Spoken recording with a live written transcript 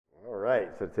right,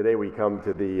 so today we come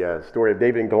to the story of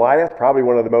David and Goliath, probably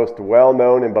one of the most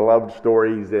well-known and beloved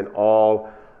stories in all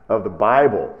of the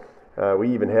Bible.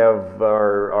 We even have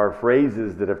our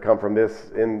phrases that have come from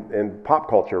this in pop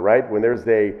culture, right? When there's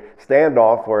a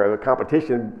standoff or a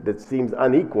competition that seems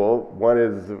unequal, one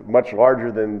is much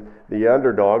larger than the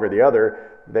underdog or the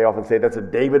other, they often say that's a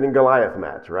David and Goliath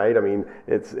match, right? I mean,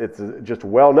 it's just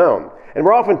well known. And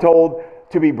we're often told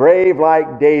to be brave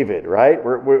like David, right?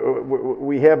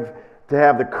 We have to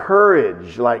have the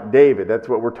courage like David. That's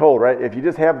what we're told, right? If you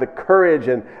just have the courage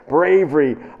and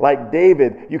bravery like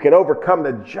David, you can overcome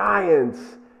the giants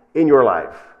in your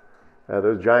life.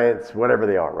 Those giants, whatever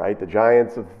they are, right? The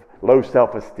giants of low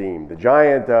self-esteem, the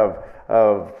giant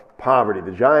of poverty,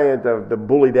 the giant of the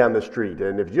bully down the street.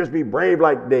 And if you just be brave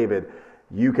like David,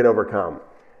 you can overcome.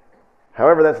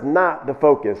 However, that's not the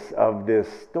focus of this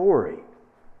story.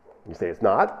 You say it's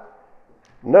not?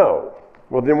 No.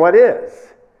 Well, then what is?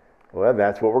 Well,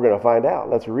 that's what we're going to find out.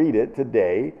 Let's read it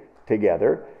today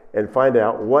together and find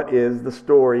out what is the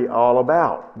story all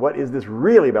about. What is this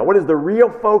really about? What is the real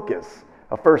focus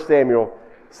of 1 Samuel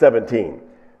 17?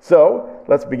 So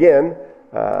let's begin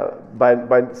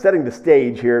by setting the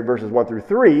stage here in verses 1 through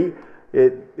 3.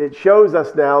 It shows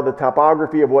us now the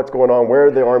topography of what's going on,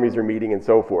 where the armies are meeting, and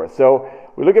so forth. So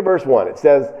we look at verse 1. It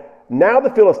says, "Now the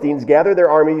Philistines gathered their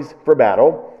armies for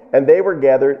battle, and they were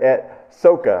gathered at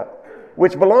Soka,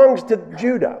 which belongs to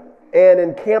Judah, and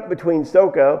encamped between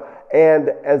Soka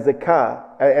and Azekah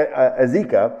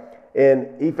in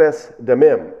Ephes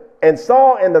Dammim. And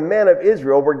Saul and the men of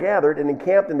Israel were gathered and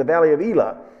encamped in the valley of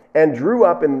Elah, and drew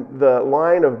up in the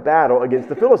line of battle against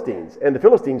the Philistines. And the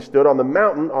Philistines stood on the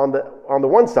mountain on the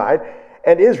one side,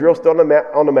 and Israel stood on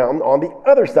the mountain on the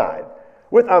other side,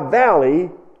 with a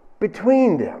valley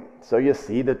between them." So you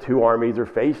see the two armies are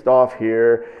faced off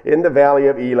here in the valley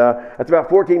of Elah. That's about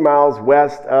 14 miles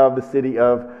west of the city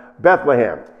of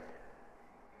Bethlehem.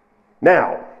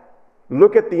 Now,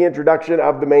 look at the introduction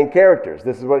of the main characters.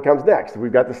 This is what comes next.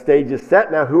 We've got the stages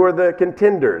set. Now, who are the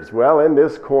contenders? Well, in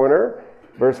this corner,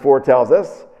 verse 4 tells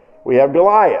us, we have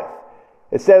Goliath.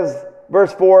 It says,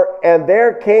 verse 4, "And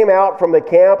there came out from the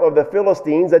camp of the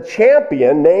Philistines a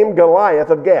champion named Goliath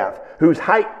of Gath, whose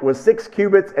height was 6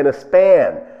 cubits and a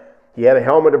span. He had a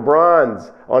helmet of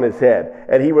bronze on his head,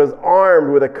 and he was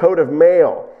armed with a coat of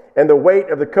mail, and the weight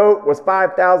of the coat was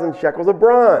 5,000 shekels of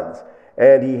bronze.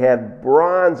 And he had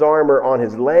bronze armor on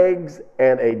his legs,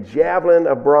 and a javelin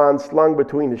of bronze slung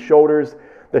between his shoulders.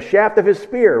 The shaft of his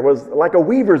spear was like a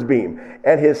weaver's beam,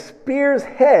 and his spear's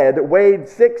head weighed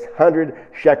 600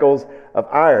 shekels of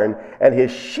iron, and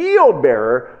his shield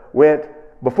bearer went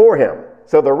before him."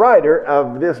 So the writer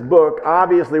of this book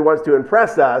obviously wants to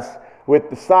impress us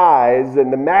with the size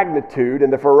and the magnitude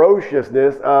and the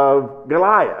ferociousness of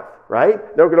Goliath, right?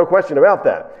 No question about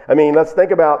that. I mean, let's think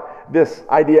about this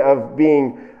idea of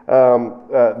being the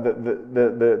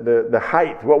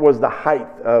height. What was the height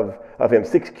of him?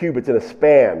 6 cubits in a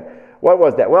span. What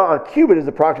was that? Well, a cubit is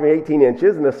approximately 18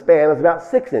 inches, and a span is about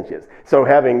 6 inches. So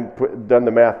having done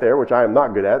the math there, which I am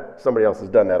not good at, somebody else has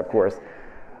done that, of course.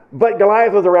 But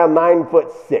Goliath was around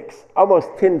 9'6",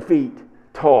 almost 10 feet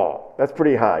tall. That's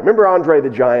pretty high. Remember Andre the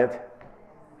Giant?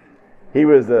 He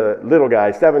was a little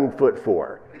guy,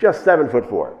 7'4", just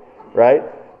 7'4", right?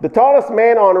 The tallest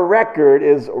man on record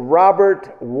is Robert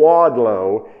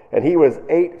Wadlow, and he was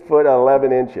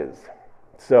 8'11".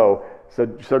 So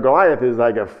Goliath is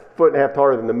like 1.5 feet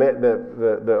taller than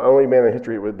the only man in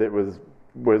history that was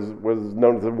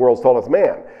known as the world's tallest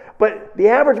man. But the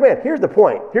average man, here's the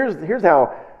point. Here's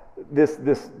how this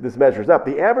measures up.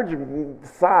 The average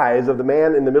size of the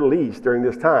man in the Middle East during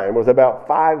this time was about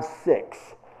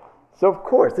 5'6". So of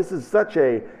course, this is such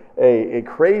a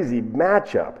crazy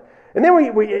matchup. And then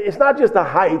it's not just the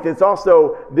height, it's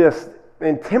also this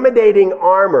intimidating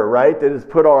armor, right, that is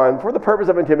put on for the purpose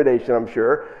of intimidation, I'm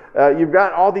sure. You've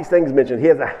got all these things mentioned. He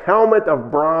has a helmet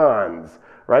of bronze,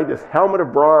 right? This helmet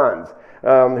of bronze.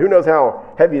 Who knows how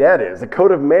heavy that is? The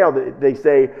coat of mail that they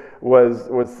say was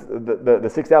the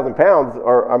 6,000 pounds,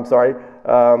 or I'm sorry,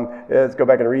 let's go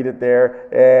back and read it there.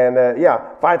 And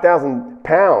 5,000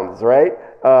 pounds, right?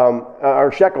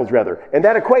 Or shekels rather. And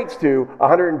that equates to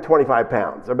 125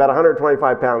 pounds, about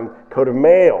 125 pound coat of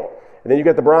mail. And then you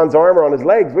got the bronze armor on his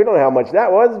legs. We don't know how much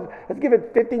that was. Let's give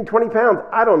it 15, 20 pounds.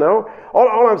 I don't know.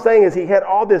 All I'm saying is he had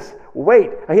all this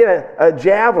weight. He had a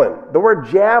javelin. The word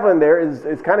javelin there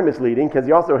is kind of misleading because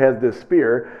he also has this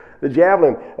spear. The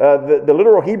javelin, the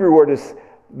literal Hebrew word is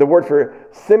the word for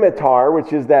scimitar,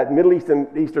 which is that Middle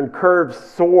Eastern curved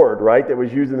sword, right, that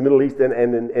was used in the Middle East and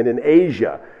in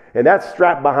Asia. And that's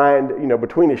strapped behind,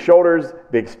 between his shoulders,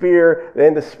 big spear.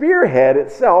 And the spearhead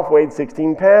itself weighed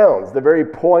 16 pounds. The very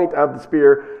point of the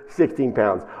spear, 16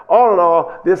 pounds. All in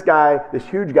all, this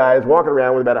huge guy, is walking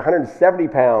around with about 170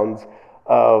 pounds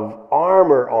of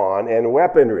armor on and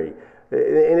weaponry.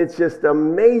 And it's just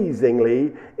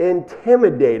amazingly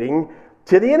intimidating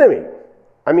to the enemy.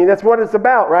 I mean, that's what it's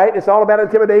about, right? It's all about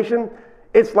intimidation.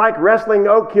 It's like wrestling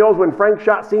Oak Hills when Frank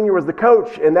Schott Sr. was the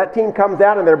coach, and that team comes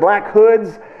out in their black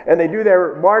hoods, and they do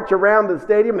their march around the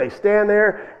stadium. They stand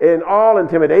there in all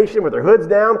intimidation with their hoods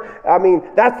down. I mean,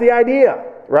 that's the idea,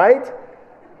 right?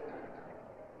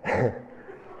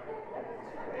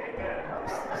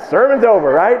 Sermon's over,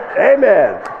 right?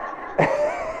 Amen.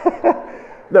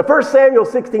 The 1 Samuel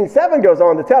 16:7 goes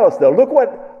on to tell us, though. Look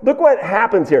what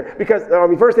happens here. Because,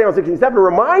 1 Samuel 16:7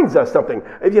 reminds us something.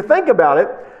 If you think about it,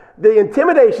 the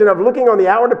intimidation of looking on the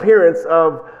outward appearance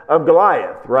of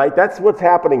Goliath, right? That's what's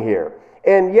happening here.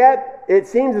 And yet, it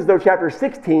seems as though chapter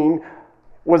 16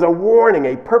 was a warning,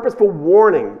 a purposeful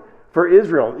warning for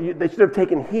Israel. They should have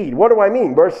taken heed. What do I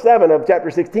mean? Verse 7 of chapter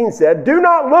 16 said, "Do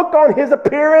not look on his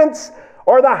appearance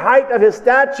or the height of his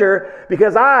stature,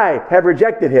 because I have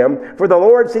rejected him. For the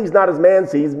Lord sees not as man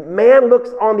sees. Man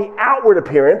looks on the outward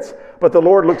appearance, but the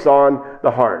Lord looks on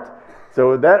the heart."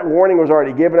 So that warning was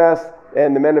already given us,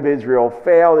 and the men of Israel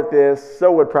failed at this.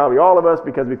 So would probably all of us,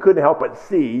 because we couldn't help but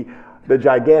see the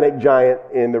gigantic giant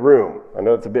in the room. I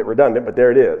know it's a bit redundant, but there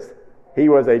it is. He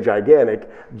was a gigantic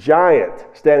giant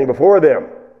standing before them.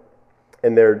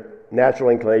 And their natural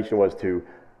inclination was to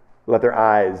let their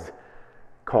eyes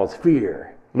cause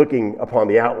fear, looking upon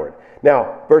the outward.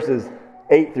 Now, verses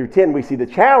 8 through 10, we see the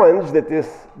challenge that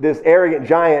this arrogant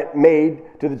giant made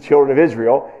to the children of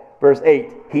Israel. Verse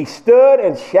 8, "He stood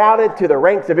and shouted to the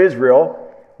ranks of Israel,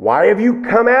 'Why have you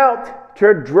come out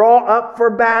to draw up for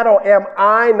battle? Am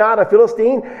I not a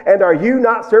Philistine, and are you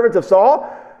not servants of Saul?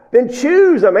 Then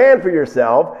choose a man for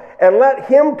yourself, and let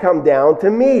him come down to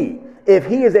me. If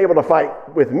he is able to fight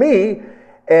with me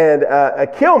and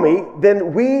kill me,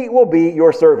 then we will be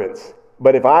your servants.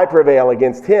 But if I prevail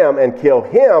against him and kill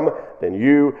him, then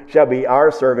you shall be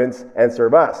our servants and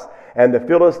serve us.' And the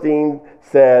Philistine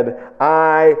said,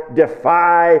 'I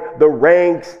defy the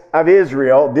ranks of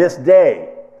Israel this day.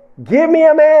 Give me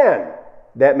a man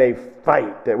that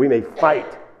we may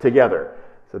fight together.'"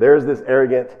 So there's this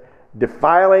arrogant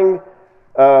defiling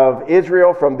of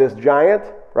Israel from this giant,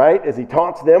 right? As he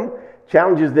taunts them,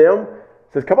 challenges them,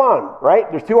 says, "Come on," right?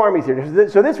 There's two armies here.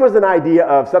 So this was an idea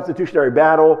of substitutionary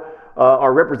battle,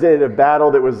 or representative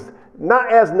battle, that was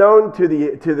not as known to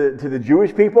the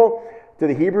Jewish people, to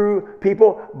the Hebrew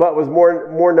people, but was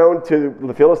more known to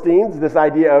the Philistines. This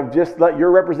idea of just let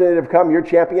your representative come, your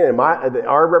champion, and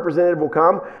our representative will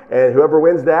come, and whoever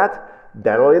wins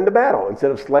that'll end the battle,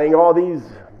 instead of slaying all these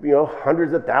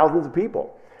hundreds of thousands of people.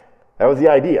 That was the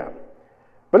idea.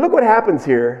 But look what happens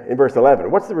here in verse 11.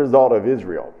 What's the result of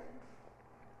Israel?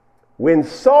 When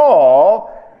Saul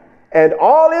and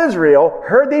all Israel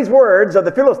heard these words of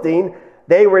the Philistine,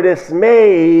 they were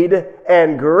dismayed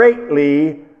and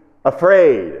greatly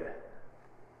afraid.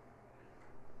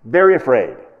 Very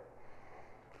afraid.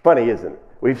 Funny, isn't it?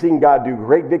 We've seen God do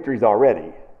great victories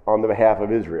already on the behalf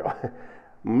of Israel.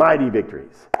 Mighty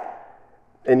victories.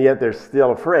 And yet they're still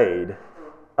afraid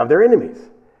of their enemies.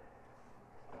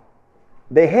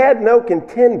 They had no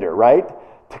contender, right,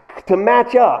 to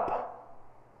match up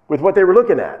with what they were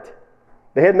looking at.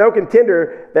 They had no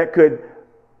contender that could,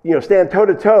 stand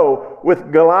toe-to-toe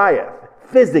with Goliath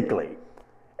physically.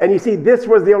 And you see, this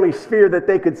was the only sphere that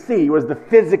they could see, was the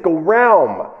physical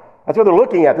realm. That's what they're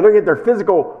looking at. They're looking at their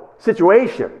physical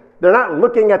situation. They're not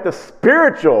looking at the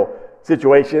spiritual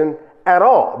situation at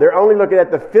all. They're only looking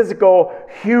at the physical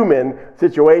human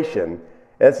situation.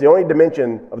 That's the only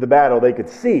dimension of the battle they could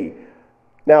see.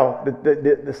 Now,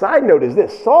 the side note is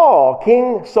this.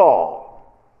 King Saul,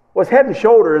 was head and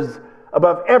shoulders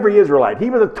above every Israelite. He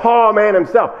was a tall man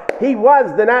himself. He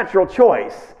was the natural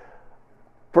choice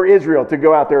for Israel to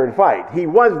go out there and fight. He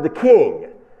was the king.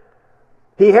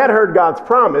 He had heard God's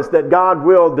promise that God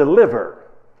will deliver.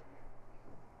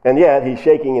 And yet he's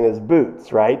shaking in his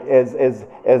boots, right? As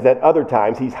at other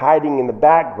times, he's hiding in the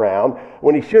background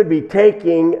when he should be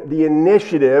taking the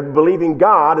initiative, believing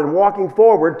God and walking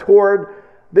forward toward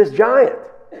this giant,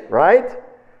 right?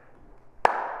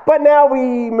 But now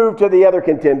we move to the other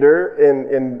contender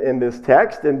in this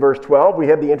text. In verse 12, we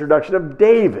have the introduction of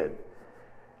David.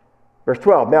 Verse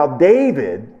 12, "Now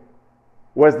David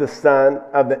was the son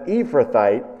of the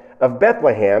Ephrathite of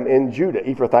Bethlehem in Judah."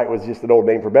 Ephrathite was just an old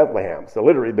name for Bethlehem. So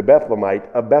literally the Bethlehemite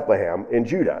of Bethlehem in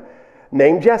Judah,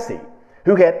 named Jesse,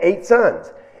 who had 8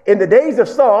 sons. In the days of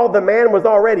Saul, the man was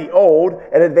already old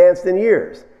and advanced in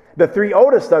years. The 3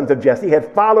 oldest sons of Jesse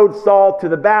had followed Saul to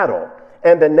the battle.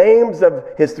 And the names of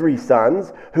his 3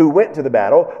 sons who went to the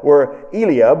battle were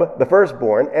Eliab, the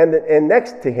firstborn, and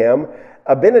next to him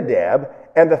Abinadab,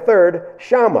 and the third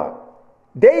Shammah.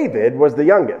 David was the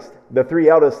youngest. The 3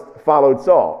 eldest followed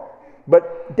Saul.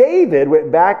 But David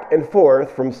went back and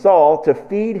forth from Saul to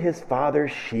feed his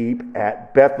father's sheep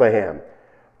at Bethlehem.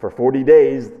 For 40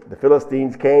 days, the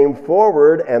Philistines came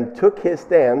forward and took his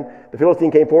stand. The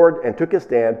Philistine came forward and took his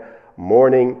stand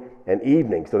morning and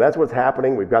evening. So that's what's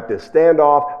happening. We've got this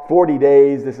standoff, 40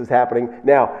 days, this is happening.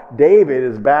 Now, David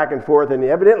is back and forth and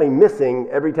evidently missing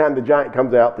every time the giant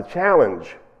comes out to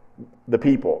challenge the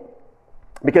people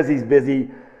because he's busy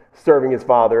serving his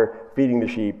father, feeding the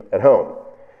sheep at home.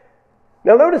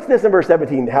 Now notice this in verse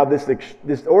 17, how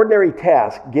this ordinary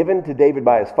task given to David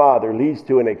by his father leads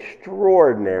to an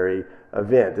extraordinary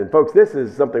event. And folks, this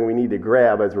is something we need to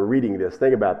grab as we're reading this.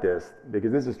 Think about this,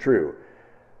 because this is true.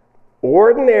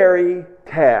 Ordinary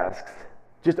tasks,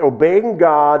 just obeying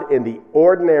God in the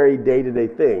ordinary day-to-day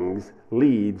things,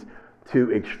 leads to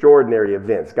extraordinary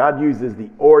events. God uses the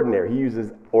ordinary. He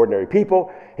uses ordinary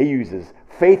people. He uses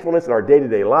faithfulness in our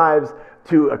day-to-day lives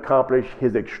to accomplish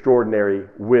his extraordinary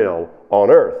will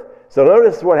on earth. So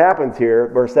notice what happens here,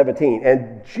 verse 17.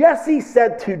 And Jesse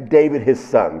said to David his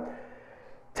son,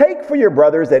 "Take for your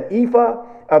brothers an ephah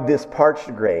of this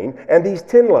parched grain and these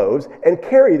 10 loaves and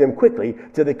carry them quickly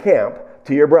to the camp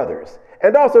to your brothers.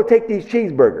 And also take these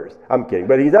cheeseburgers." I'm kidding,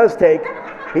 but he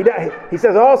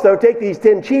says also take these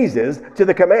 10 cheeses to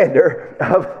the commander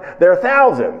of their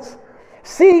thousands.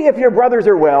 "See if your brothers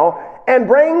are well, and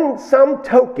bring some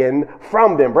token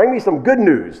from them." Bring me some good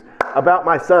news about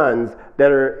my sons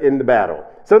that are in the battle.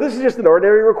 So this is just an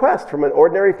ordinary request from an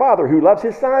ordinary father who loves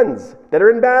his sons that are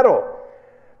in battle.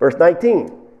 Verse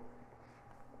 19.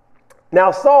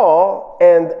 Now Saul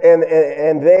and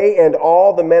they and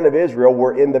all the men of Israel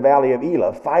were in the valley of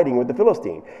Elah fighting with the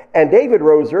Philistine. And David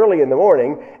rose early in the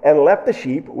morning and left the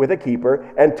sheep with a keeper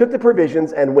and took the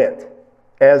provisions and went,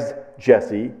 as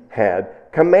Jesse had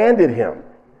commanded him.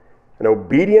 An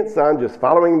obedient son just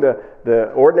following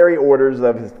the ordinary orders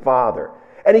of his father.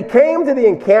 And he came to the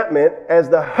encampment as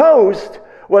the host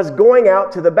was going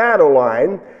out to the battle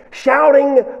line,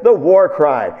 shouting the war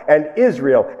cry. And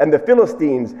Israel and the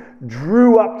Philistines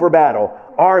drew up for battle,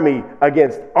 army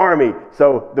against army.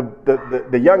 So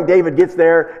the young David gets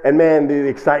there, and man, the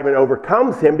excitement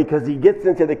overcomes him because he gets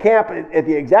into the camp at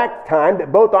the exact time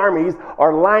that both armies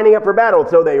are lining up for battle.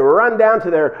 So they run down to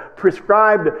their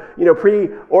prescribed,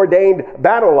 preordained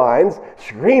battle lines,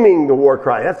 screaming the war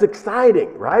cry. That's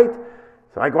exciting, right?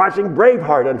 It's like watching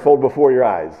Braveheart unfold before your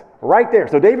eyes. Right there.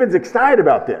 So David's excited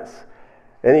about this.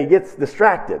 And he gets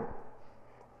distracted.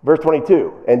 Verse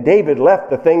 22, and David left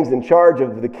the things in charge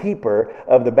of the keeper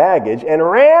of the baggage and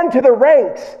ran to the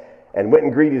ranks and went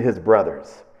and greeted his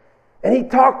brothers. And he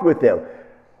talked with them.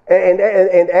 And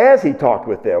as he talked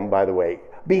with them, by the way,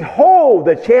 behold,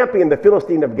 the champion, the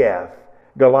Philistine of Gath,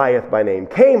 Goliath by name,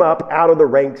 came up out of the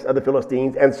ranks of the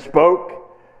Philistines and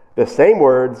spoke the same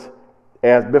words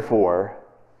as before.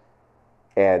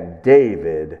 And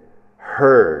David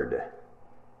heard.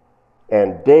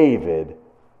 And David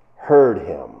heard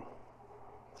him.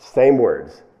 Same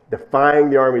words, defying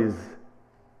the armies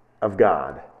of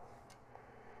God.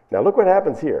 Now look what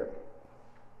happens here.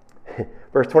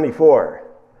 Verse 24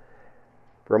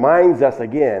 reminds us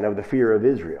again of the fear of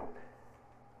Israel.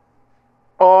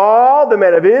 All the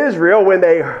men of Israel, when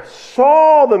they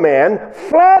saw the man,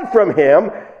 fled from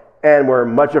him and were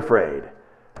much afraid.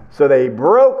 So they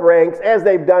broke ranks, as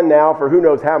they've done now for who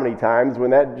knows how many times, when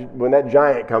that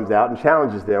giant comes out and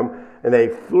challenges them, and they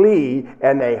flee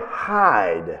and they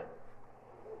hide.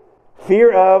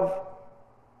 Fear of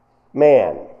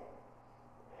man.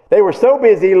 They were so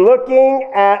busy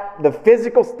looking at the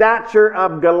physical stature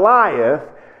of Goliath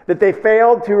that they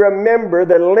failed to remember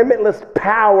the limitless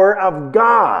power of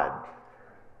God.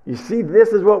 You see, this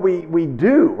is what we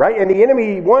do, right? And the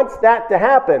enemy wants that to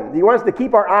happen. He wants to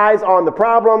keep our eyes on the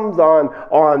problems,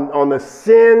 on the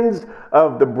sins,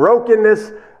 of the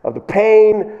brokenness, of the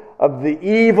pain, of the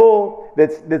evil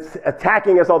that's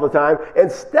attacking us all the time,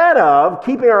 instead of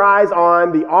keeping our eyes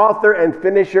on the author and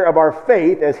finisher of our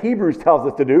faith, as Hebrews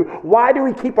tells us to do. Why do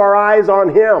we keep our eyes on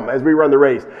him as we run the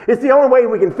race? It's the only way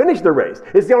we can finish the race.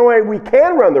 It's the only way we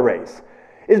can run the race,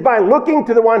 is by looking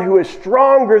to the one who is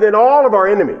stronger than all of our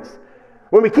enemies.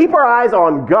 When we keep our eyes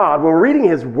on God, when we're reading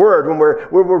his word, when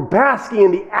we're basking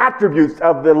in the attributes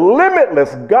of the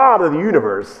limitless God of the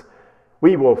universe,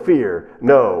 we will fear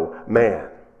no man.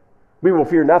 We will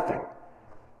fear nothing.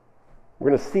 We're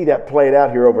going to see that played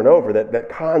out here over and over, that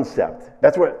concept.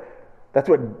 That's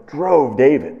what drove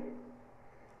David,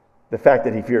 the fact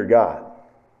that he feared God.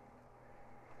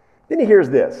 Then he hears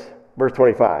this, verse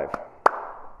 25.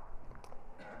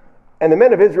 And the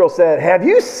men of Israel said, have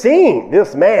you seen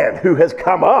this man who has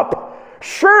come up?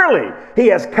 Surely he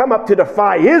has come up to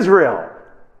defy Israel.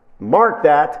 Mark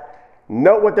that.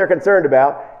 Note what they're concerned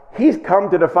about. He's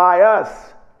come to defy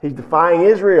us. He's defying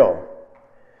Israel.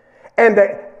 And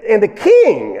the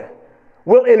king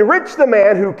will enrich the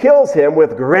man who kills him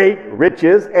with great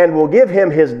riches and will give him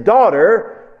his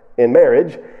daughter in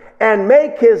marriage and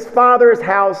make his father's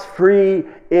house free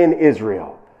in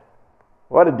Israel.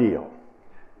 What a deal.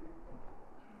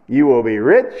 You will be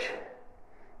rich.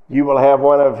 You will have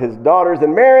one of his daughters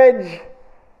in marriage.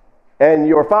 And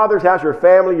your father's house, your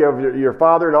family, your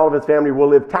father and all of his family will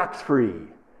live tax-free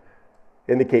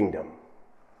in the kingdom.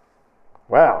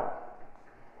 Wow.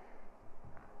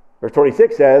 Verse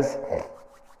 26 says,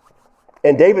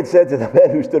 and David said to the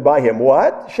men who stood by him,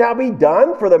 what shall be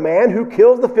done for the man who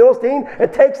kills the Philistine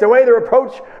and takes away the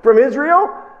reproach from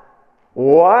Israel?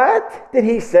 What did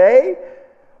he say?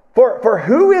 For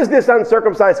who is this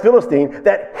uncircumcised Philistine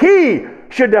that he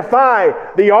should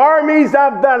defy the armies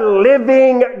of the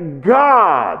living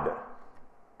God?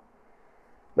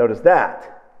 Notice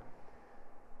that.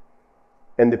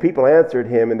 And the people answered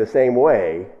him in the same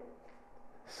way,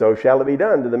 so shall it be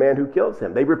done to the man who kills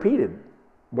him. They repeated,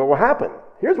 what will happen?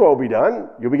 Here's what will be done.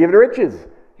 You'll be given riches.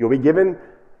 You'll be given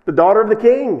the daughter of the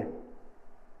king.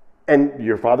 And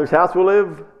your father's house will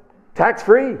live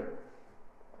tax-free.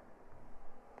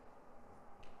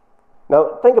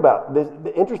 Now, think about this.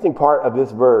 The interesting part of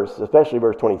this verse, especially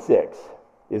verse 26,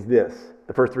 is this,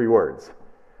 the first three words.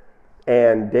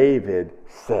 And David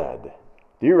said.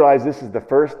 Do you realize this is the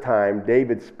first time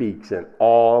David speaks in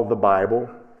all the Bible?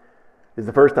 This is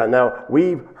the first time. Now,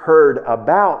 we've heard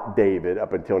about David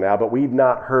up until now, but we've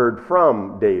not heard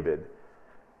from David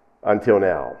until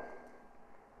now.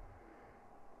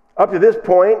 Up to this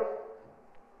point,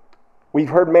 we've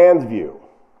heard man's view.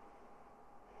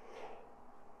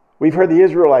 We've heard the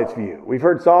Israelites' view. We've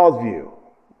heard Saul's view.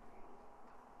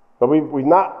 But we've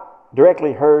not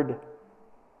directly heard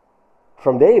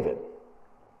from David.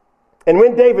 And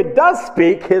when David does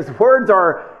speak, his words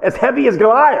are as heavy as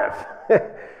Goliath.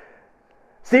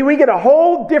 See, we get a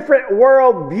whole different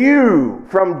world view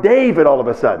from David all of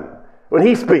a sudden when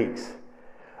he speaks.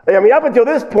 I mean, up until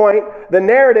this point, the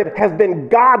narrative has been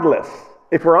godless.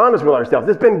 If we're honest with ourselves,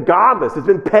 it's been godless. It's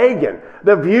been pagan.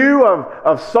 The view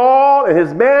of Saul and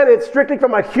his men, it's strictly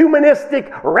from a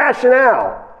humanistic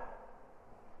rationale.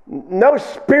 No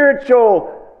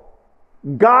spiritual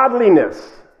godliness.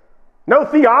 No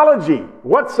theology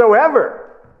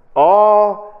whatsoever.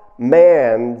 All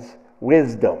man's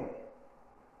wisdom.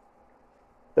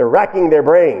 They're racking their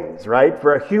brains, right,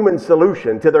 for a human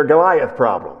solution to their Goliath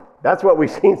problem. That's what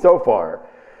we've seen so far.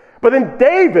 But then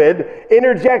David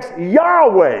interjects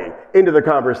Yahweh into the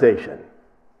conversation.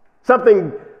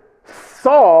 Something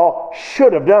Saul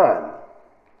should have done.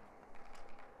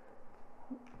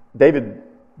 David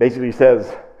basically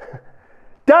says,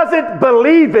 doesn't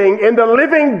believing in the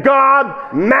living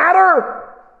God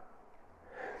matter?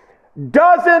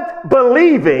 Doesn't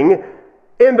believing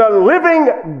in the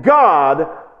living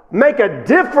God make a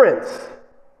difference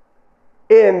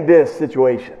in this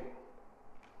situation?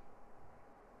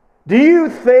 Do you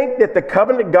think that the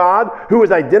covenant God who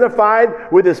is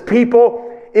identified with his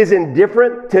people is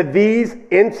indifferent to these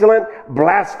insolent,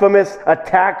 blasphemous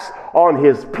attacks on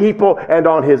his people and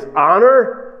on his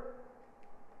honor?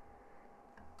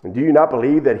 And do you not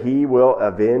believe that he will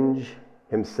avenge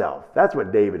himself? That's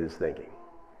what David is thinking.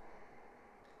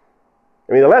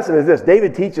 I mean, the lesson is this.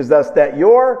 David teaches us that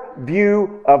your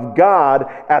view of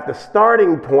God at the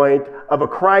starting point of a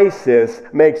crisis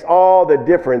makes all the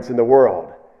difference in the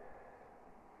world.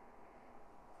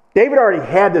 David already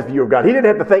had this view of God. He didn't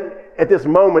have to think at this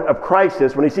moment of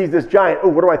crisis when he sees this giant, oh,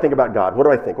 what do I think about God? What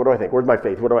do I think? What do I think? Where's my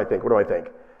faith? What do I think? What do I think?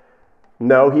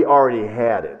 No, he already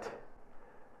had it.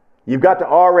 You've got to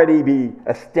already be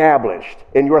established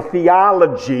in your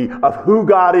theology of who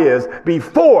God is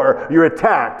before you're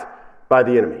attacked by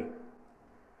the enemy.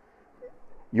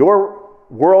 Your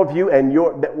worldview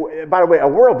and by the way, a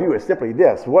worldview is simply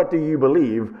this. What do you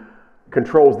believe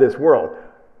controls this world?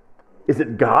 Is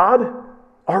it God?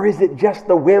 Or is it just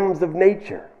the whims of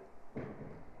nature?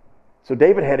 So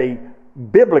David had a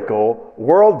biblical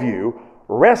worldview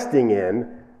resting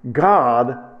in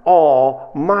God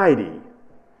Almighty.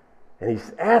 And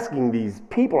he's asking these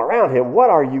people around him,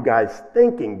 what are you guys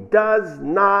thinking? Does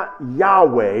not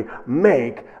Yahweh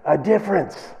make a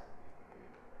difference?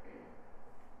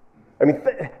 I mean,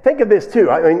 think of this too.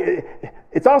 I mean,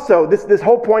 it's also, this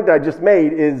whole point that I just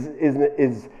made is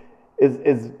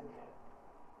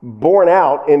borne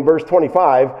out in verse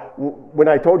 25 when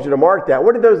I told you to mark that.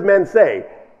 What did those men say?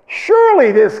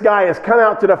 Surely this guy has come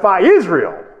out to defy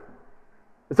Israel.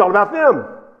 It's all about them.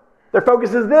 Their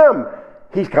focus is them.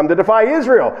 He's come to defy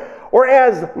Israel. Or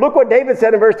as, look what David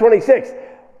said in verse 26.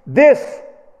 This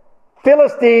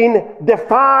Philistine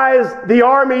defies the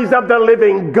armies of the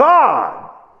living God.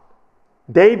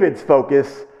 David's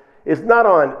focus is not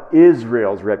on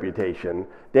Israel's reputation.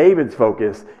 David's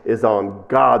focus is on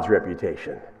God's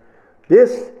reputation.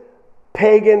 This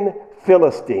pagan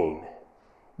Philistine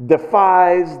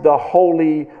defies the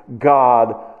holy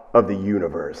God of the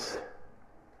universe.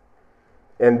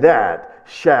 And that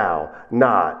shall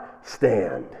not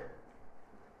stand.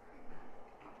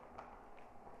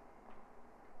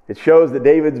 It shows that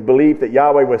David's belief that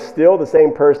Yahweh was still the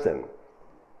same person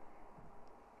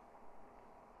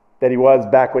that he was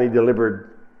back when he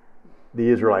delivered the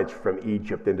Israelites from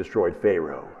Egypt and destroyed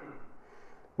Pharaoh.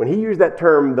 When he used that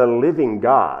term, the living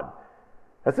God,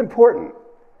 that's important.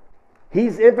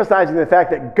 He's emphasizing the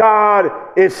fact that God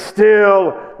is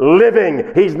still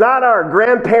living. He's not our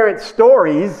grandparents'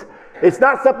 stories. It's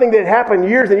not something that happened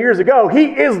years and years ago. He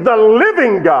is the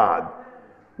living God.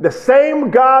 The same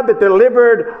God that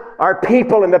delivered our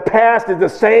people in the past is the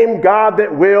same God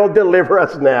that will deliver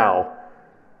us now.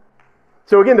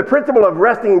 So again, the principle of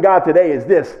resting in God today is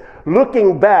this.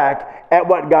 Looking back at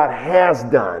what God has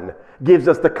done gives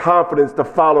us the confidence to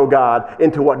follow God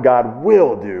into what God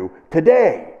will do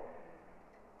today.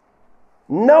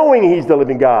 Knowing He's the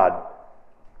living God.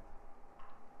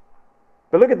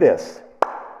 But look at this.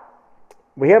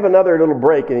 We have another little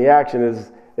break in the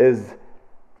action is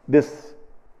this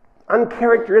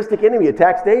uncharacteristic enemy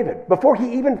attacks David. Before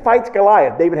he even fights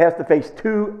Goliath, David has to face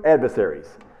two adversaries.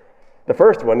 The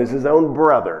first one is his own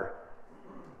brother,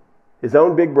 his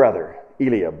own big brother,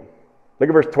 Eliab. Look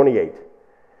at verse 28.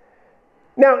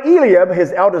 Now Eliab,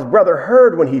 his eldest brother,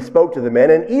 heard when he spoke to the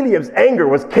men, and Eliab's anger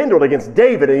was kindled against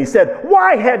David, and he said,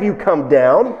 "Why have you come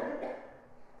down?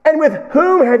 And with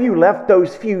whom have you left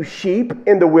those few sheep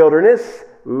in the wilderness?"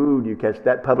 Ooh, do you catch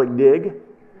that public dig?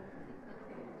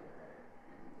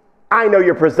 "I know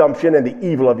your presumption and the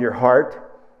evil of your heart,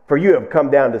 for you have come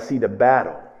down to see the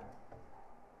battle."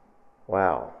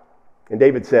 Wow. And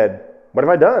David said, "What have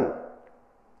I done?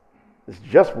 It's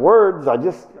just words. I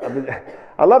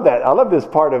love that. I love this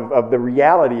part of the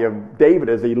reality of David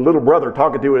as a little brother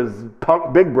talking to his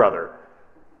punk big brother.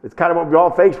 It's kind of what we all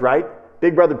face, right?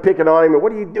 Big brother picking on him, and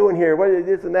what are you doing here? What is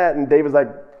this and that? And David's like,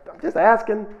 I'm just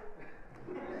asking.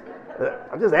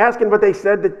 I'm just asking what they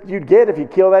said that you'd get if you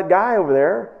kill that guy over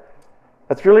there.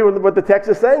 That's really what the text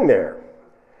is saying there.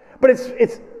 But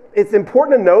it's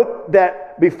important to note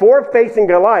that before facing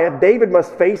Goliath, David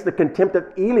must face the contempt of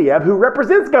Eliab, who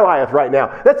represents Goliath right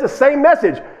now. That's the same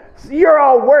message. You're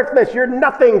all worthless. You're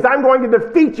nothings. I'm going to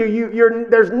defeat you.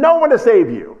 There's no one to save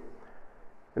you.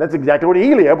 And that's exactly what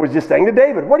Eliab was just saying to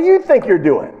David. What do you think you're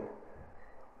doing?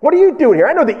 What are you doing here?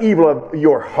 I know the evil of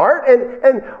your heart.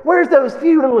 And where's those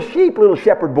few little sheep, little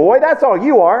shepherd boy? That's all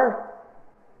you are.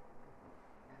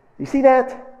 You see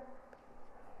that?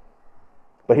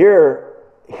 But here's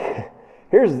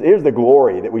the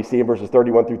glory that we see in verses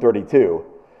 31 through 32.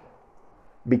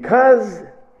 Because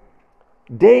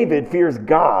David fears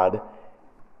God,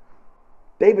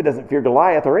 David doesn't fear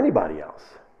Goliath or anybody else.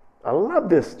 I love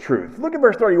this truth. Look at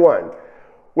verse 31.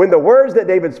 When the words that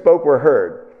David spoke were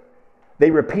heard,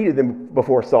 they repeated them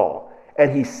before Saul,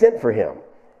 and he sent for him.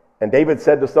 And David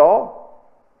said to Saul,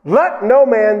 "Let no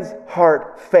man's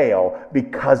heart fail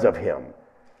because of him.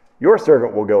 Your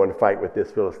servant will go and fight with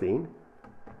this Philistine."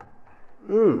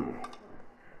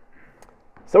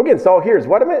 So again, Saul hears,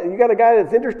 "What a minute, you got a guy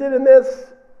that's interested in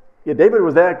this?" Yeah, David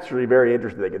was actually very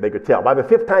interested. They could tell. By the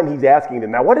fifth time, he's asking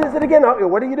them, "Now, what is it again?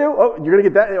 What do you do? Oh, you're going to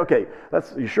get that? Okay,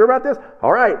 you sure about this?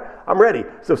 All right, I'm ready."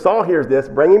 So Saul hears this,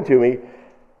 "Bring him to me."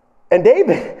 And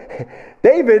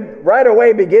David right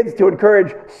away begins to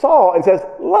encourage Saul and says,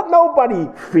 "Let nobody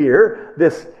fear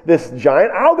this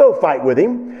giant. I'll go fight with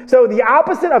him." So the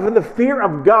opposite of the fear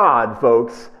of God,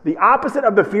 folks, the opposite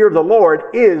of the fear of the Lord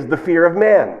is the fear of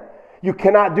man. You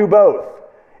cannot do both.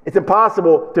 It's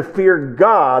impossible to fear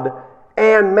God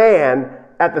and man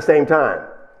at the same time.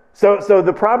 So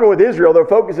the problem with Israel, their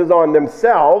focus is on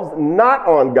themselves, not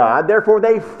on God. Therefore,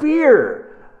 they fear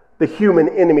the human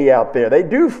enemy out there. They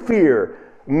do fear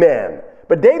men.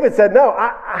 But David said, no,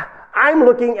 I'm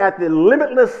looking at the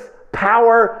limitless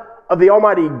power of the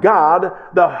Almighty God,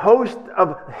 the host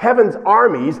of heaven's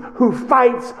armies who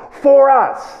fights for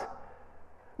us.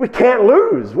 We can't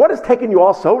lose. What has taken you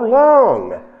all so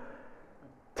long?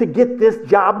 to get this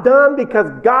job done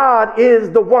because God is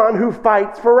the one who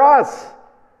fights for us.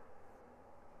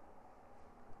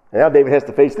 Now David has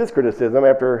to face this criticism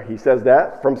after he says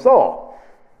that from Saul.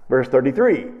 Verse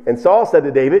 33, and Saul said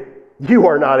to David, you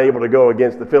are not able to go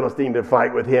against the Philistine to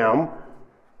fight with him,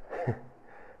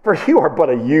 for you are but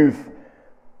a youth,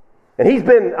 and he's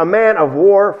been a man of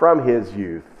war from his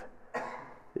youth.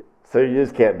 So you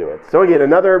just can't do it. So again,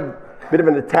 another bit of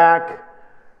an attack,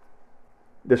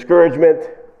 discouragement,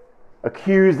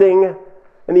 accusing,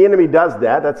 and the enemy does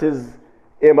that. That's his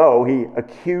MO. He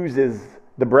accuses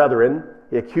the brethren.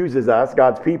 He accuses us,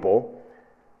 God's people.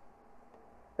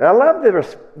 And I love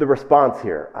the response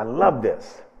here. I love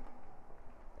this.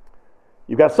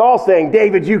 You've got Saul saying,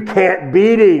 David, you can't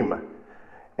beat him.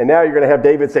 And now you're going to have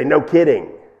David say, no kidding.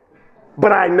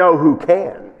 But I know who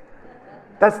can.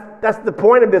 That's the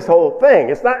point of this whole thing.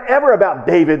 It's not ever about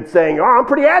David saying, oh, I'm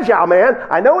pretty agile, man.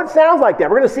 I know it sounds like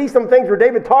that. We're going to see some things where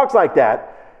David talks like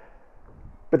that.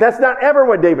 But that's not ever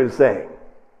what David is saying.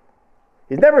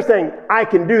 He's never saying, I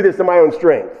can do this in my own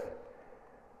strength.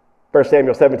 1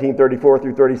 Samuel 17, 34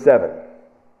 through 37.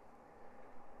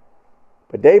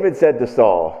 But David said to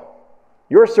Saul,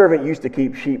 your servant used to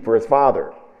keep sheep for his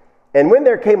father. And when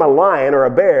there came a lion or a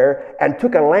bear and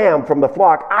took a lamb from the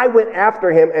flock, I went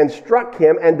after him and struck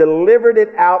him and delivered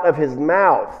it out of his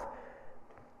mouth.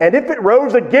 And if it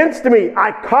rose against me,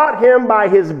 I caught him by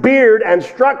his beard and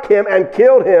struck him and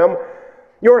killed him.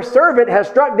 Your servant has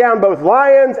struck down both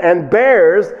lions and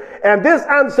bears, and this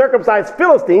uncircumcised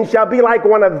Philistine shall be like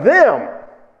one of them.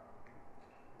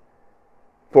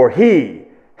 For he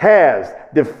has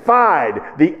defied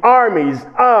the armies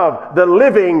of the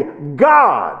living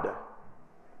God.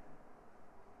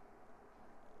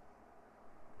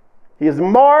 He has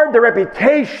marred the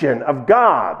reputation of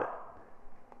God.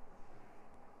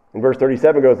 And verse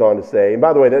 37 goes on to say, and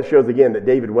by the way, that shows again that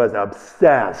David was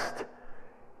obsessed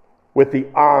with the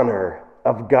honor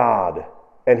of God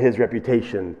and his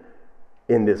reputation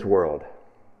in this world.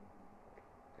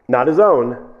 Not his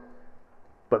own,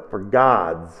 but for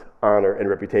God's honor and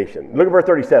reputation. Look at verse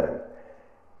 37.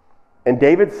 And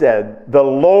David said, the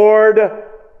Lord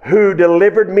who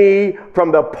delivered me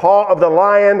from the paw of the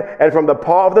lion and from the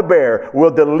paw of the bear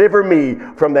will deliver me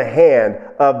from the hand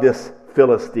of this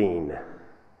Philistine.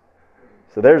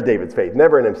 So there's David's faith,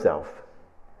 never in himself,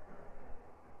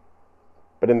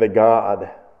 but in the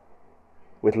God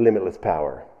with limitless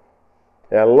power.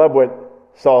 And I love what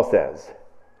Saul says.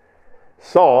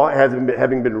 Saul,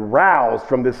 having been roused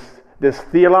from this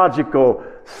theological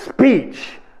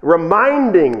speech,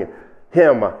 reminding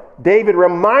him, David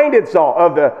reminded Saul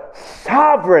of the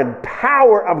sovereign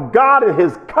power of God in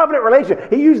his covenant relation.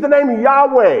 He used the name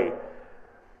Yahweh.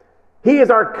 He is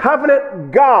our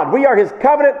covenant God. We are his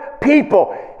covenant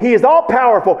people. He is all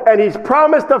powerful, and he's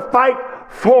promised to fight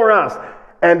for us.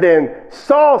 And then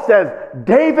Saul says,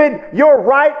 David, you're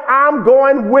right. I'm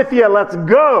going with you. Let's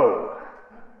go.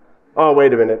 Oh,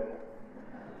 wait a minute.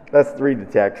 Let's read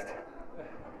the text.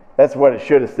 That's what it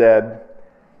should have said.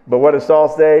 But what does Saul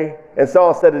say? And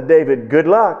Saul said to David, good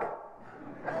luck.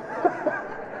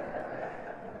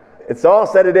 And Saul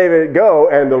said to David, go,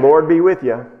 and the Lord be with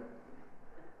you.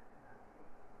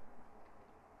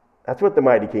 That's what the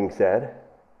mighty king said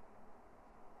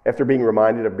after being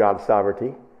reminded of God's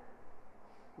sovereignty.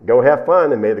 Go have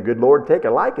fun, and may the good Lord take a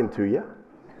liking to you.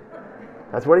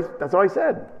 That's all he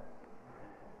said.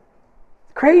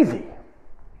 It's crazy.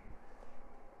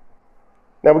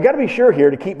 Now, we've got to be sure here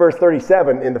to keep verse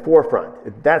 37 in the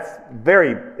forefront. That's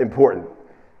very important.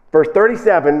 Verse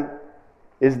 37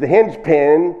 is the hinge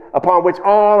pin upon which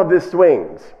all of this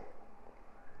swings.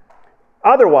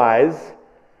 Otherwise,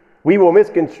 we will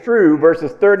misconstrue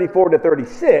verses 34 to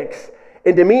 36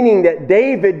 into meaning that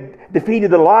David defeated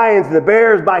the lions and the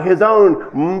bears by his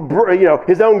own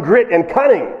grit and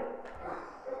cunning,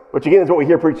 which again is what we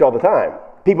hear preached all the time.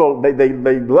 People, they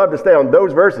love to stay on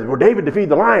those verses. Well, David defeated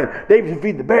the lion. David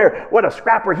defeated the bear. What a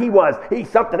scrapper he was. He's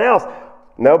something else.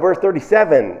 No, verse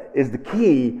 37 is the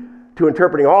key to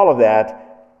interpreting all of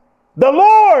that. The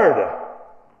Lord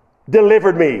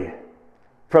delivered me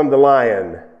from the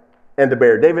lion and the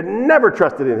bear. David never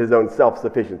trusted in his own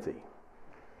self-sufficiency.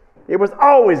 It was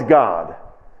always God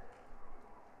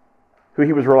who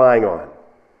he was relying on.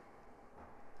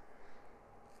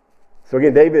 So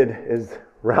again, David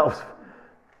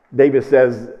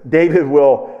says, David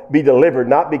will be delivered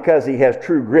not because he has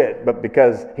true grit, but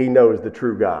because he knows the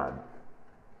true God.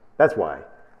 That's why.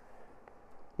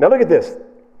 Now look at this.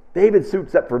 David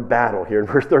suits up for battle here in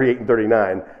verse 38 and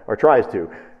 39, or tries to.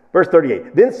 Verse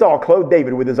 38, then Saul clothed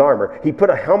David with his armor. He put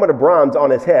a helmet of bronze on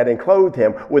his head and clothed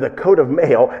him with a coat of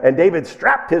mail. And David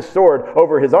strapped his sword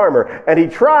over his armor. And he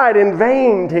tried in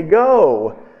vain to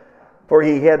go, for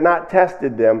he had not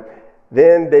tested them.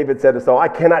 Then David said to Saul, I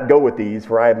cannot go with these,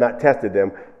 for I have not tested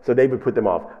them. So David put them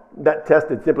off. That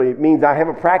tested simply means I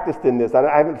haven't practiced in this.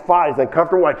 I haven't fought. It's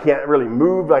uncomfortable. I can't really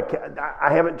move.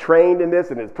 I haven't trained in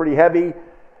this, and it's pretty heavy.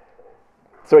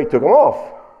 So he took them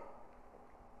off.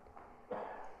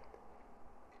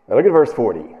 Now look at verse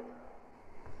 40.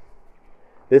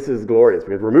 This is glorious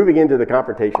because we're moving into the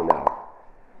confrontation now.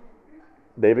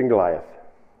 David and Goliath.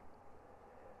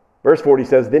 Verse 40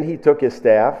 says, then he took his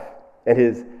staff and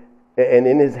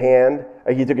in his hand,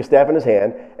 he took his staff in his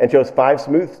hand and chose 5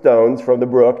 smooth stones from the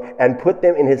brook and put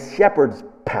them in his shepherd's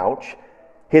pouch.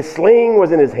 His sling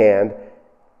was in his hand,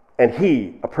 and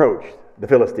he approached the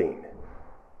Philistine.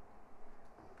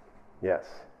 Yes.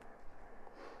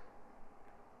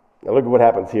 Now look at what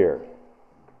happens here.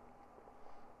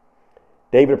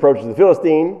 David approaches the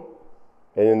Philistine,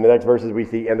 and in the next verses we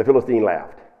see, and the Philistine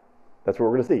laughed. That's what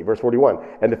we're going to see. Verse 41.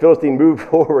 And the Philistine moved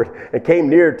forward and came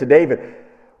near to David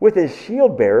with his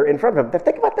shield bearer in front of him.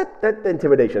 Think about that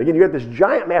intimidation. Again, you got this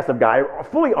giant, massive guy,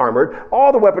 fully armored,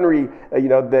 all the weaponry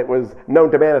that was known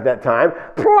to man at that time,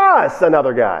 plus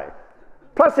another guy.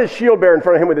 Plus his shield bearer in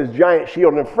front of him with his giant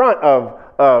shield in front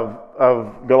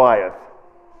of Goliath.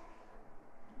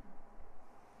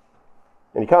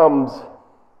 And he comes,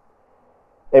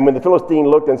 and when the Philistine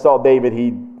looked and saw David,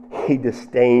 he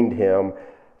disdained him,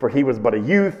 for he was but a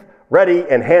youth, ruddy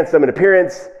and handsome in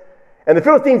appearance. And the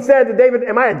Philistine said to David,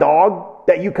 am I a dog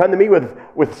that you come to me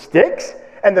with sticks?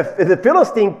 And the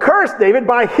Philistine cursed David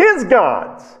by his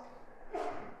gods.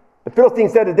 The Philistine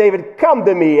said to David, come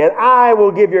to me, and I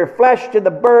will give your flesh to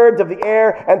the birds of the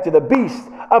air and to the beasts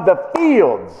of the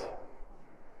fields.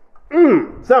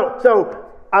 So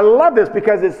I love this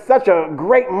because it's such a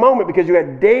great moment, because you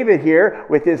had David here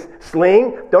with his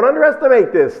sling. Don't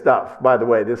underestimate this stuff, by the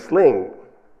way, this sling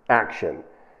action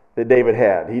that David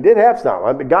had. He did have some.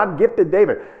 I mean, God gifted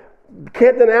David.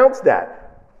 Can't denounce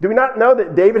that. Do we not know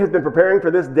that David has been preparing for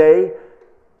this day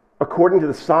according to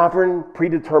the sovereign,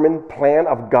 predetermined plan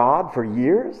of God for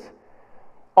years?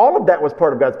 All of that was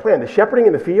part of God's plan. The shepherding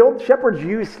in the field, shepherds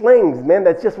use slings. Man,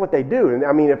 that's just what they do. And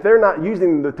I mean, if they're not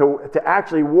using them to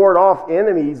actually ward off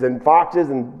enemies and foxes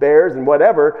and bears and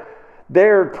whatever,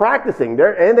 they're practicing.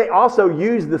 And they also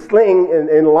use the sling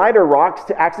in lighter rocks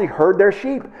to actually herd their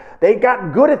sheep. They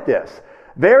got good at this.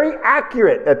 Very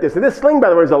accurate at this. And this sling, by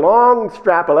the way, is a long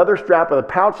strap, a leather strap with a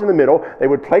pouch in the middle. They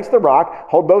would place the rock,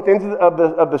 hold both ends of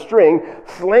the string,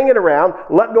 sling it around,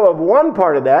 let go of one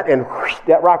part of that, and whoosh,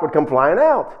 that rock would come flying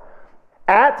out.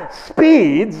 At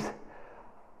speeds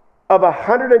of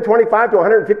 125 to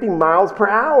 150 miles per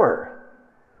hour.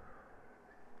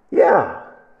 Yeah.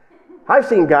 I've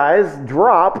seen guys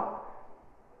drop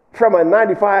from a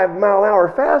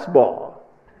 95-mile-an-hour fastball.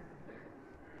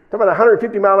 Talking about a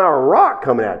 150-mile-an-hour rock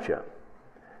coming at you.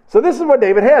 So this is what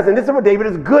David has, and this is what David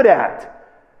is good at.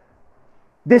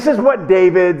 This is what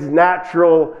David's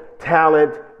natural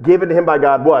talent given to him by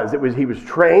God was. He was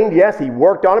trained, yes, he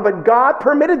worked on it, but God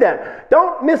permitted that.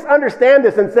 Don't misunderstand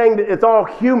this and saying that it's all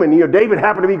human. David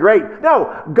happened to be great.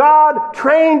 No, God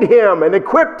trained him and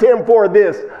equipped him for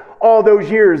this all those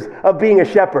years of being a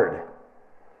shepherd.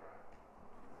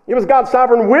 It was God's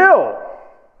sovereign will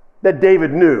that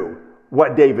David knew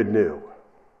what David knew.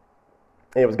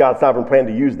 And it was God's sovereign plan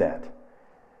to use that.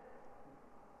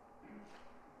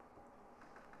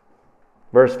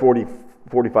 Verse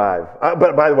 45.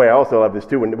 But by the way, I also love this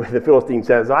too. When the Philistine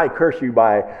says, I curse you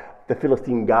by the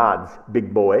Philistine gods,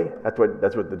 big boy. That's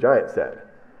what the giant said.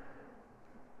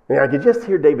 And I could just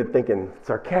hear David thinking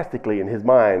sarcastically in his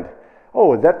mind,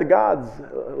 oh, is that the gods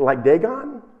like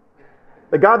Dagon?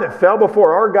 The God that fell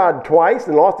before our God twice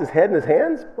and lost his head in his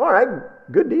hands? All right,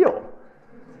 good deal.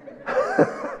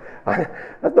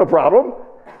 That's no problem.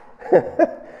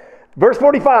 Verse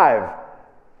 45.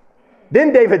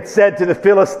 Then David said to the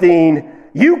Philistine,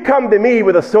 you come to me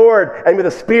with a sword and with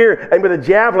a spear and with a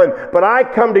javelin, but I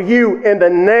come to you in the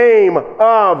name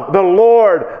of the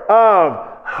Lord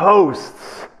of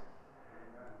hosts.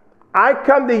 I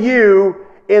come to you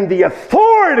in the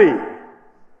authority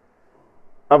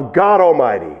of God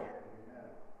Almighty.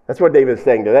 That's what David is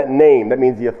saying there. That name, that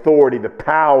means the authority, the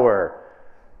power,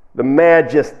 the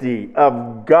majesty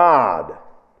of God.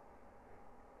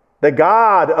 The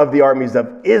God of the armies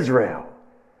of Israel,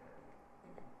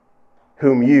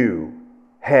 whom you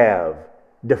have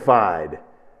defied.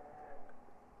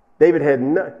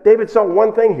 David saw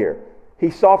one thing here.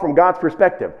 He saw from God's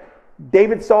perspective.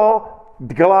 David saw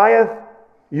Goliath,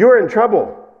 you're in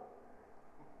trouble.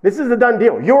 This is a done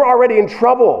deal. You're already in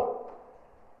trouble.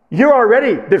 You're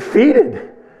already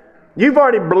defeated. You've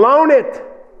already blown it.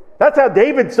 That's how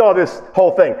David saw this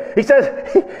whole thing. He says,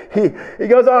 he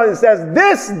goes on and says,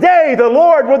 "This day the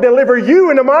Lord will deliver you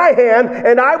into my hand,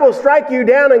 and I will strike you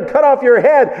down and cut off your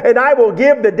head, and I will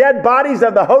give the dead bodies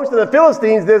of the host of the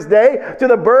Philistines this day to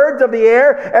the birds of the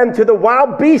air and to the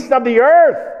wild beasts of the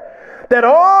earth, that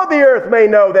all the earth may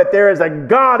know that there is a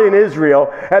God in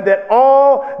Israel, and that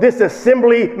all this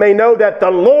assembly may know that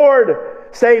the Lord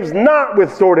saves not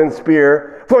with sword and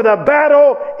spear, for the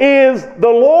battle is the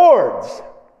Lord's,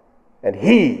 and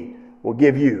he will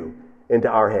give you into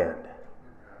our hand."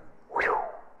 Whew.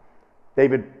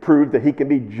 David proved that he can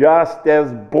be just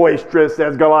as boisterous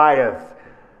as Goliath.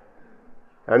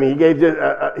 I mean,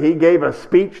 he gave a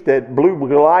speech that blew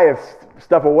Goliath's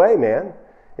stuff away, man.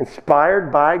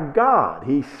 Inspired by God.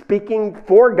 He's speaking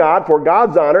for God, for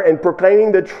God's honor, and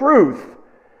proclaiming the truth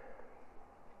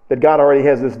that God already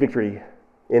has this victory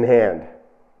in hand.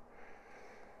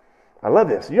 I love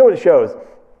this. You know what it shows?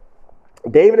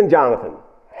 David and Jonathan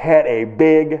had a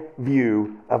big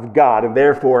view of God and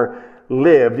therefore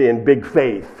lived in big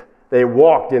faith. They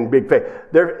walked in big faith.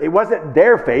 It wasn't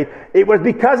their faith. It was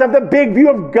because of the big view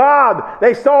of God.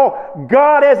 They saw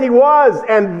God as he was,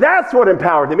 and that's what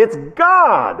empowered them. It's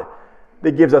God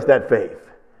that gives us that faith.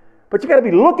 But you got to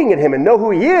be looking at him and know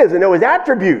who he is and know his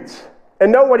attributes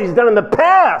and know what he's done in the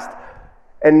past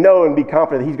and know and be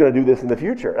confident that he's going to do this in the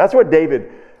future. That's what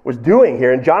David was doing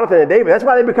here, and Jonathan and David. That's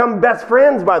why they become best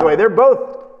friends, by the way. They're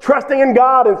both trusting in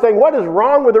God and saying, what is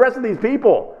wrong with the rest of these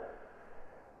people?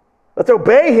 Let's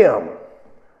obey him.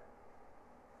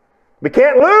 We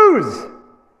can't lose.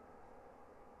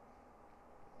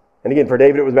 And again, for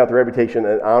David, it was about the reputation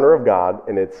and honor of God,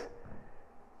 and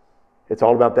it's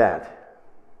all about that.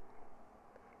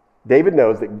 David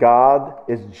knows that God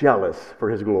is jealous for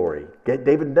his glory.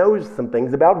 David knows some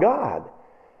things about God.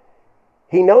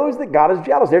 He knows that God is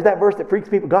jealous. There's that verse that freaks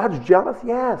people. God's jealous?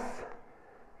 Yes.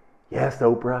 Yes,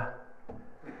 Oprah.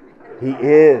 He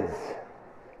is.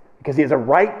 Because he has a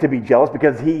right to be jealous,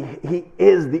 because he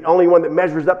is the only one that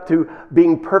measures up to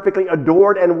being perfectly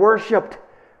adored and worshipped.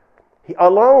 Him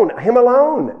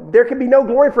alone. There can be no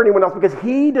glory for anyone else because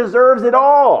he deserves it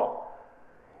all.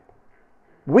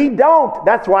 We don't.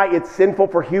 That's why it's sinful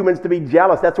for humans to be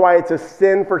jealous. That's why it's a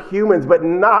sin for humans, but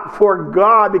not for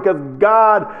God, because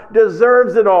God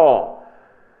deserves it all.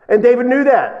 And David knew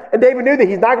that. And David knew that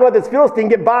he's not going to let this Philistine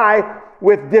get by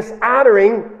with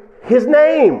dishonoring his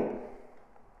name.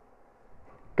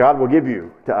 God will give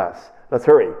you to us. Let's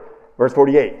hurry. Verse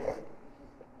 48.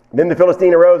 Then the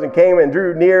Philistine arose and came and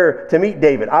drew near to meet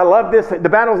David. I love this. The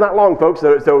battle's not long, folks,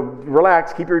 so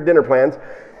relax. Keep your dinner plans.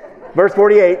 Verse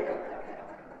 48.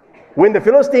 When the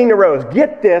Philistine arose,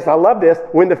 get this, I love this.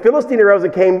 When the Philistine arose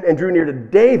and came and drew near to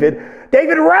David,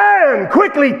 David ran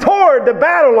quickly toward the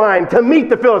battle line to meet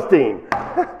the Philistine.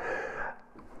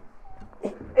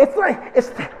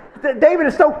 David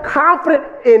is so confident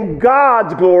in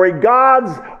God's glory,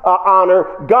 God's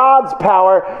honor, God's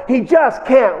power. He just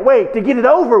can't wait to get it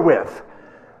over with.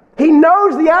 He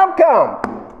knows the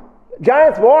outcome.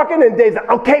 Giants walking, and David's like,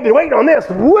 okay, been waiting on this.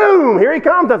 Boom, here he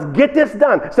comes. Let's get this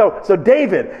done. So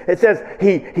David, it says,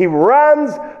 he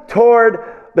runs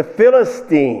toward the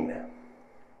Philistine.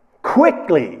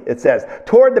 Quickly, it says,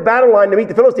 toward the battle line to meet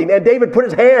the Philistine. And David put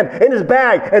his hand in his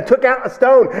bag and took out a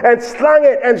stone and slung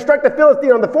it and struck the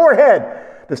Philistine on the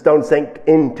forehead. The stone sank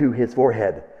into his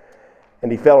forehead,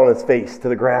 and he fell on his face to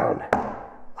the ground.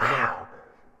 Wow.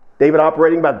 David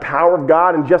operating by the power of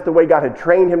God and just the way God had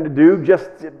trained him to do, just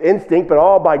instinct, but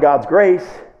all by God's grace.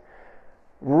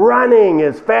 Running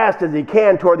as fast as he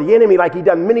can toward the enemy like he'd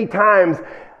done many times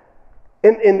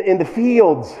in the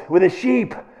fields with his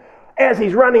sheep. As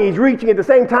he's running, he's reaching at the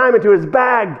same time into his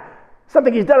bag,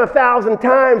 something he's done 1,000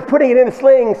 times, putting it in a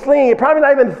sling, it, probably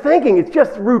not even thinking. It's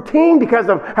just routine because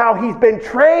of how he's been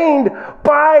trained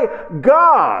by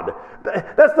God.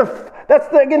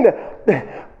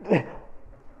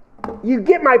 You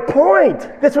get my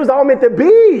point. This was all meant to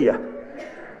be.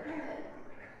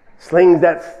 Slings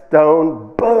that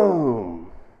stone,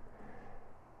 boom,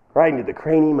 right into the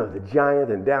cranium of the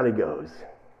giant, and down he goes.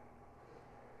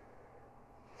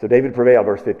 So David prevailed,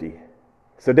 verse 50.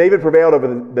 So David prevailed over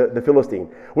the Philistine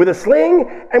with a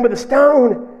sling and with a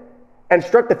stone, and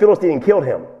struck the Philistine and killed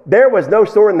him. There was no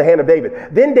sword in the hand of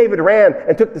David. Then David ran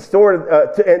and took the sword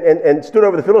and stood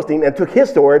over the Philistine and took his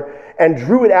sword and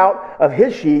drew it out of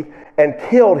his sheath and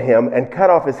killed him and cut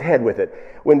off his head with it.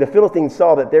 When the Philistines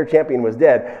saw that their champion was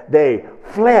dead, they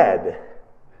fled.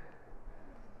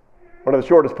 One of the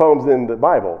shortest poems in the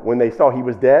Bible. When they saw he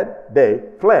was dead, they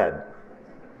fled.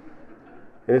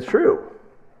 And it's true.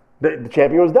 The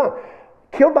champion was done.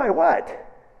 Killed by what?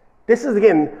 This is,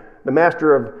 again, the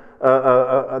masterful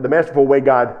way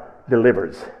God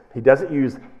delivers. He doesn't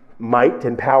use might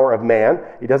and power of man.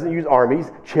 He doesn't use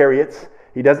armies, chariots.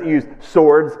 He doesn't use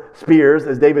swords, spears,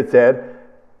 as David said.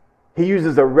 He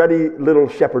uses a ruddy little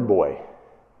shepherd boy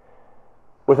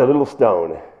with a little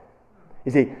stone.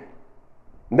 You see,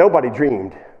 nobody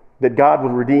dreamed that God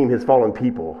would redeem his fallen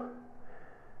people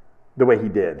the way he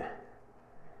did.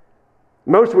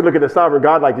 Most would look at a sovereign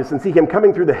God like this and see him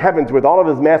coming through the heavens with all of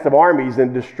his massive armies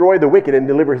and destroy the wicked and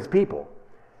deliver his people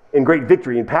in great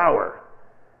victory and power.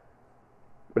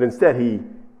 But instead, he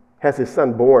has his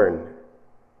son born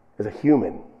as a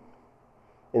human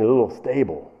in a little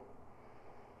stable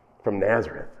from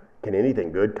Nazareth. Can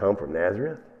anything good come from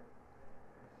Nazareth?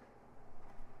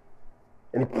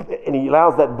 And he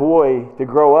allows that boy to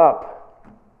grow up.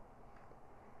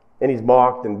 And he's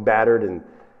mocked and battered, and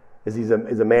as he's a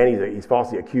man, he's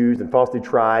falsely accused and falsely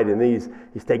tried, and then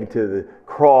he's taken to the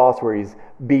cross where he's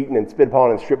beaten and spit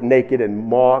upon and stripped naked and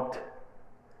mocked.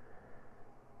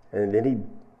 And then he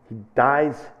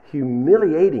dies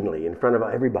humiliatingly in front of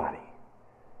everybody,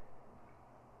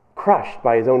 crushed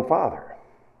by his own father.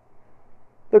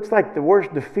 Looks like the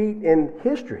worst defeat in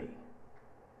history.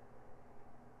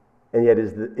 And yet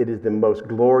it is the most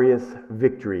glorious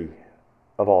victory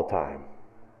of all time.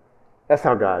 That's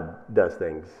how God does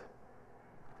things.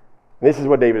 And this is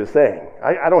what David is saying.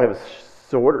 I don't have a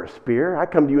sword or a spear. I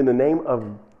come to you in the name of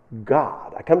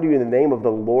God. I come to you in the name of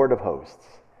the Lord of hosts.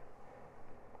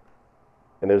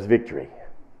 And there's victory.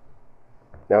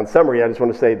 Now, in summary, I just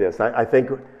want to say this. I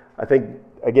think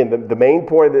again, the main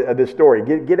point of this story,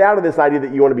 get out of this idea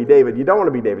that you want to be David. You don't want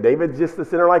to be David. David's just a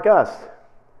sinner like us.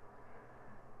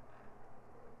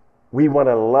 We want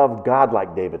to love God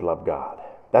like David loved God.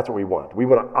 That's what we want. We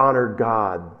want to honor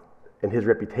God and his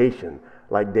reputation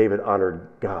like David honored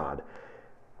God.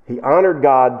 He honored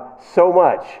God so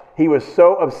much. He was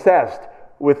so obsessed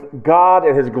with God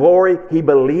and his glory. He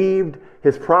believed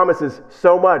his promises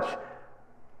so much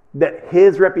that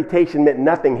his reputation meant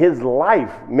nothing. His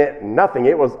life meant nothing.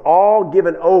 It was all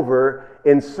given over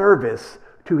in service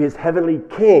to his heavenly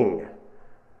King.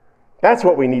 That's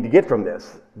what we need to get from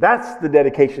this. That's the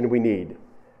dedication we need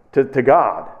to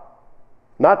God,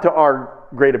 not to our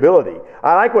great ability.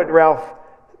 I like what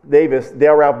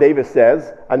Dale Ralph Davis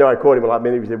says. I know I quote him a lot.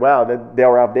 Many of you say, wow, Dale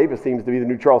Ralph Davis seems to be the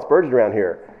new Charles Spurgeon around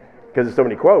here because there's so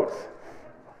many quotes.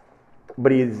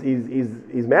 But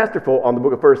he's masterful on the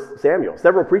book of 1 Samuel.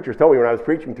 Several preachers told me when I was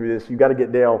preaching through this, you got to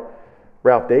get Dale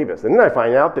Ralph Davis. And then I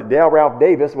find out that Dale Ralph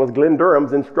Davis was Glenn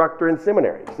Durham's instructor in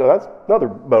seminary. So that's another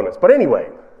bonus. But anyway,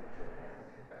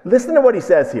 listen to what he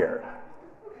says here.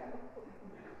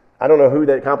 I don't know who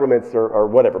that compliments or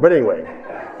whatever. But anyway,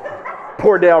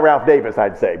 poor Dale Ralph Davis,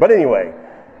 I'd say. But anyway,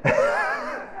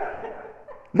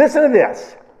 listen to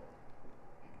this.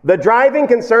 The driving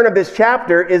concern of this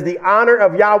chapter is the honor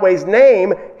of Yahweh's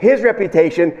name, his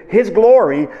reputation, his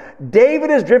glory.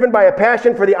 David is driven by a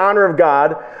passion for the honor of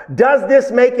God. Does this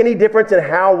make any difference in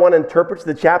how one interprets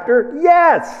the chapter?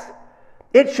 Yes.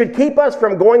 It should keep us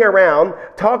from going around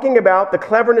talking about the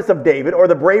cleverness of David or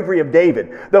the bravery of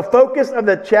David. The focus of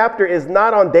the chapter is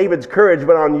not on David's courage,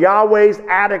 but on Yahweh's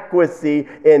adequacy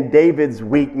in David's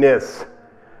weakness.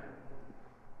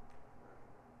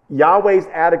 Yahweh's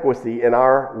adequacy in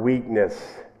our weakness.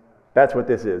 That's what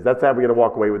this is. That's how we're going to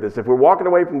walk away with this. If we're walking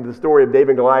away from the story of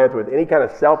David and Goliath with any kind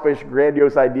of selfish,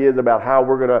 grandiose ideas about how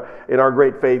we're going to, in our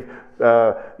great faith,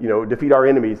 defeat our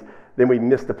enemies, then we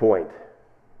miss the point.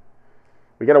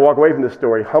 We got to walk away from this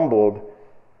story humbled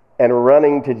and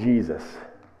running to Jesus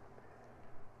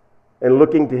and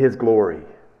looking to his glory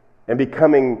and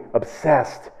becoming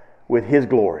obsessed with his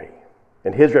glory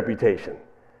and his reputation.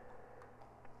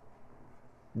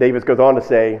 David goes on to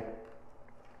say,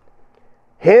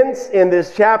 hence in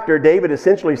this chapter, David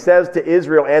essentially says to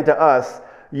Israel and to us,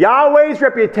 Yahweh's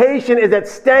reputation is at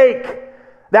stake.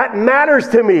 That matters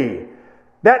to me.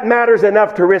 That matters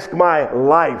enough to risk my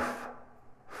life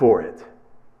for it.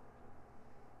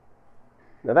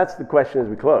 Now that's the question as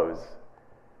we close.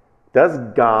 Does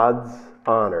God's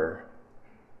honor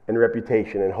and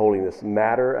reputation and holiness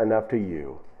matter enough to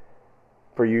you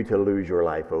for you to lose your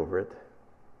life over it?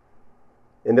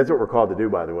 And that's what we're called to do,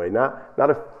 by the way. Not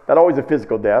always a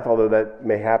physical death, although that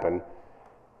may happen.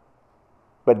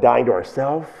 But dying to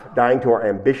ourselves, dying to our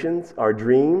ambitions, our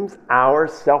dreams, our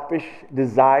selfish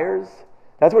desires.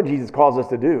 That's what Jesus calls us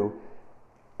to do.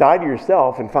 Die to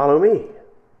yourself and follow me.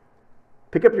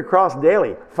 Pick up your cross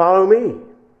daily. Follow me.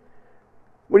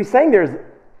 What he's saying there is,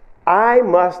 I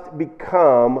must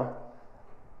become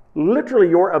literally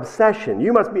your obsession.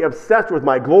 You must be obsessed with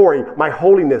my glory, my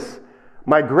holiness,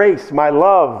 my grace, my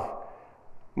love,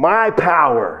 my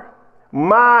power,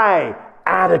 my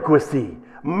adequacy,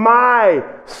 my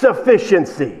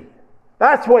sufficiency.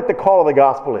 That's what the call of the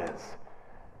gospel is.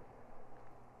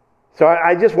 So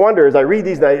I just wonder, as I read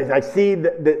these, and I see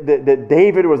that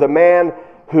David was a man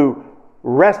who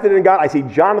rested in God. I see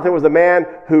Jonathan was a man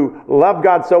who loved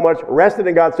God so much, rested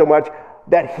in God so much,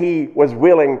 that he was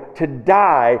willing to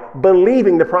die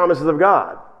believing the promises of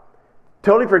God,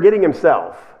 totally forgetting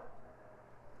himself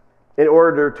in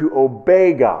order to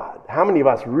obey God. How many of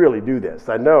us really do this?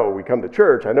 I know we come to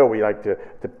church, I know we like to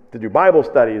do Bible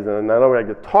studies, and I know we like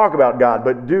to talk about God,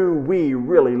 but do we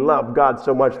really love God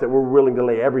so much that we're willing to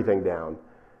lay everything down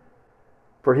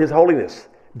for His holiness?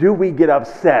 Do we get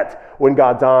upset when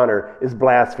God's honor is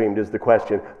blasphemed, is the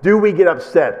question. Do we get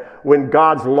upset when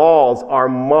God's laws are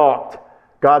mocked,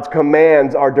 God's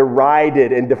commands are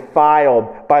derided and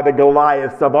defiled by the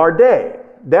Goliaths of our day?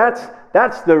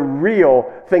 That's the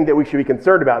real thing that we should be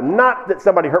concerned about. Not that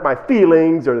somebody hurt my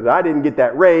feelings or that I didn't get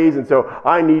that raise and so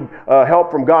I need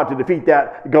help from God to defeat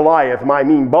that Goliath, my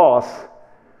mean boss.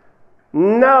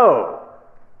 No.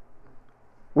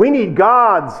 We need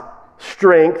God's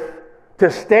strength to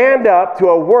stand up to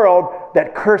a world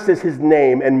that curses His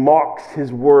name and mocks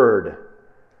His word.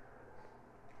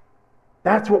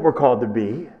 That's what we're called to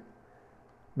be.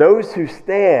 Those who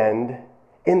stand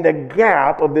in the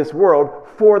gap of this world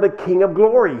for the King of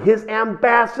Glory, His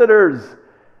ambassadors.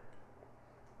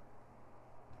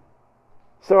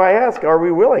 So I ask, are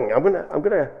we willing? I'm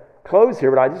gonna close here,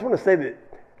 but I just want to say that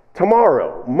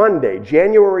tomorrow, Monday,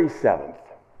 January 7th,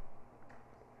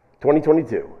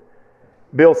 2022,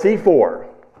 Bill C-4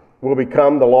 will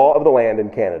become the law of the land in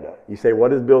Canada. You say,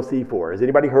 what is Bill C-4? Has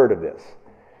anybody heard of this?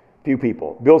 Few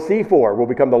people. Bill C-4 will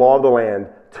become the law of the land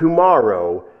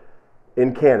tomorrow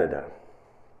in Canada.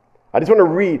 I just want to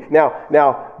read.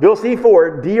 Now, Bill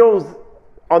C-4 deals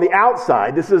on the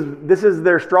outside. This is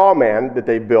their straw man that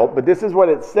they built, but this is what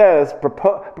it says.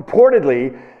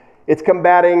 Purportedly, it's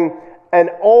combating an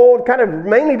old, kind of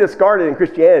mainly discarded in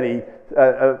Christianity,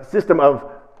 system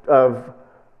of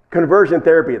conversion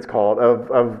therapy, it's called,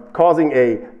 of causing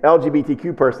a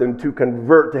LGBTQ person to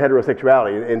convert to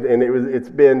heterosexuality, and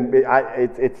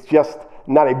it's just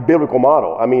not a biblical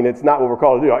model. I mean, it's not what we're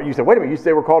called to do. You say, wait a minute, you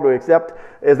say we're called to accept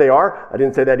as they are? I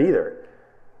didn't say that either.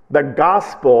 The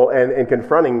gospel and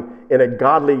confronting in a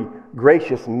godly,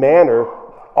 gracious manner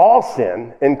all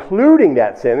sin, including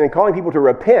that sin, and calling people to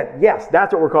repent, yes,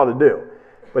 that's what we're called to do.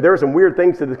 But there are some weird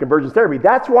things to this convergence therapy.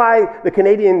 That's why the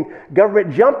Canadian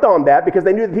government jumped on that, because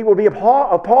they knew that people would be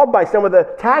appalled by some of the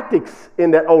tactics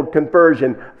in that old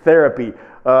conversion therapy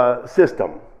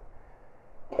system.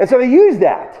 And so they used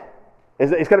that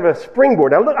as kind of a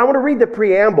springboard. Now look, I want to read the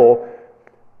preamble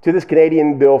to this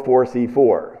Canadian Bill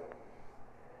 4C4.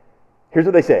 Here's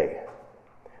what they say.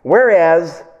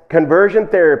 Whereas conversion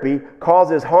therapy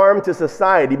causes harm to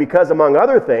society because, among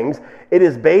other things, it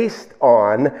is based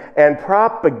on and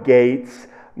propagates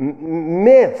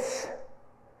myths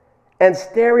and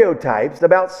stereotypes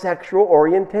about sexual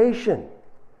orientation.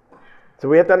 So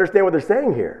we have to understand what they're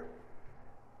saying here.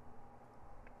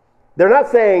 They're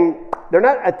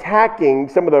not attacking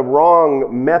some of the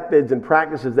wrong methods and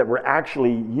practices that were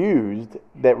actually used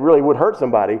that really would hurt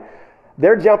somebody.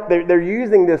 They're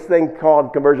using this thing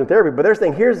called conversion therapy, but they're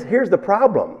saying here's the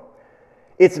problem.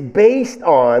 It's based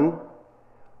on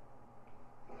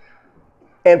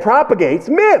and propagates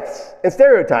myths and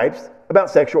stereotypes about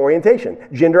sexual orientation,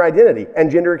 gender identity, and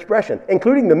gender expression,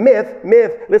 including the myth,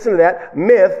 listen to that,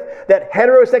 myth that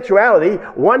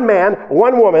heterosexuality, one man,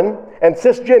 one woman, and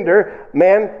cisgender,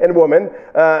 man and woman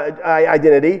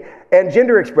identity, and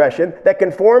gender expression that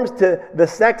conforms to the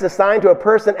sex assigned to a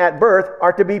person at birth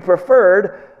are to be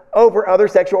preferred over other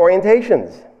sexual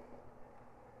orientations.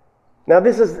 Now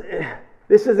this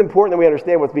is important that we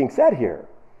understand what's being said here.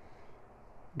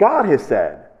 God has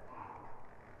said,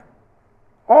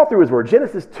 all through His Word,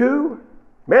 Genesis 2,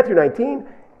 Matthew 19,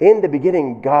 in the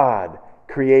beginning God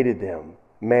created them,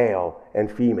 male and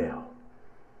female.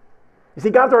 You see,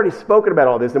 God's already spoken about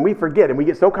all this, and we forget, and we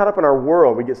get so caught up in our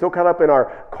world, we get so caught up in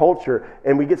our culture,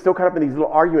 and we get so caught up in these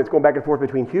little arguments going back and forth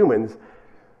between humans,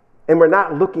 and we're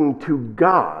not looking to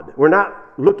God. We're not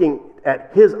looking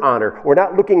at His honor. We're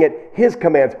not looking at His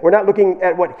commands. We're not looking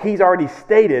at what He's already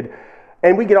stated,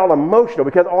 and we get all emotional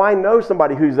because, oh, I know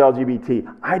somebody who's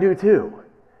LGBT. I do too.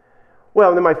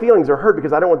 Well, then my feelings are hurt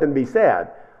because I don't want them to be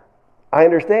sad. I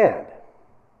understand.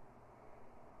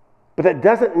 But that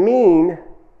doesn't mean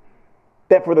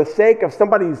that for the sake of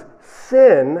somebody's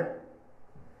sin,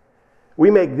 we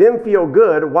make them feel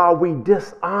good while we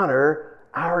dishonor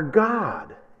our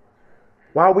God,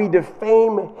 while we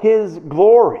defame His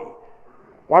glory.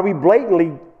 why we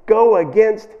blatantly go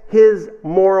against his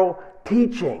moral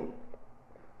teaching.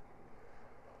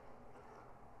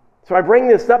 So I bring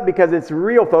this up because it's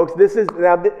real, folks. This is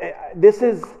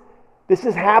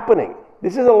happening.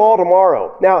 This is a law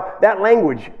tomorrow. Now, that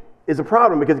language is a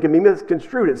problem because it can be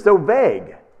misconstrued. It's so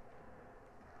vague.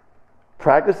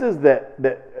 Practices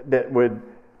that would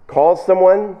cause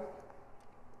someone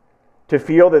to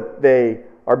feel that they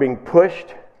are being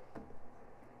pushed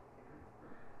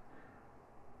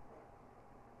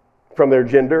from their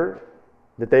gender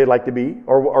that they'd like to be,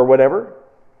 or whatever.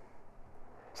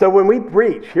 So when we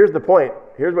preach, here's the point.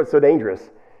 Here's what's so dangerous.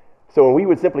 So when we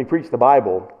would simply preach the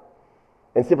Bible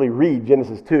and simply read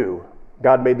Genesis 2,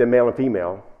 God made them male and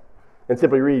female, and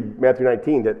simply read Matthew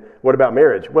 19, that what about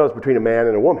marriage? Well, it's between a man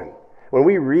and a woman. When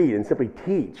we read and simply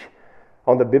teach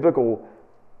on the biblical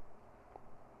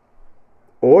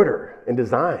order and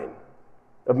design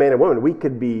of man and woman, we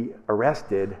could be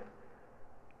arrested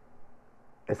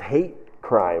as hate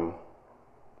crime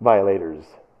violators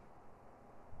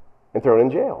and thrown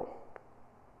in jail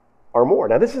or more.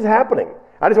 Now, this is happening.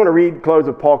 I just want to close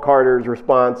with Paul Carter's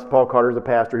response. Paul Carter is a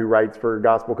pastor who writes for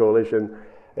Gospel Coalition,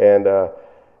 and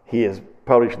he has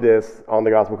published this on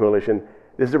the Gospel Coalition.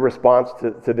 This is a response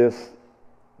to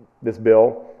this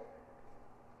bill,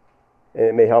 and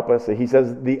it may help us. He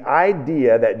says, the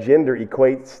idea that gender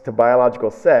equates to biological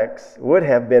sex would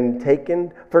have been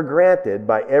taken for granted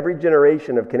by every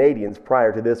generation of Canadians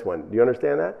prior to this one. Do you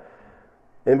understand that?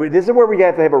 And this is where we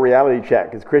have to have a reality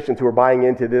check as Christians who are buying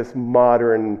into this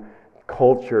modern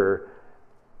culture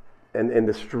and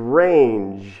the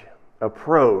strange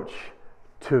approach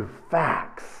to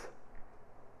facts.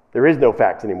 There is no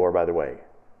facts anymore, by the way.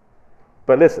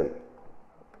 But listen,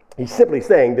 he's simply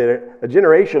saying that a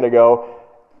generation ago,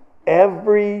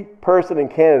 every person in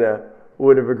Canada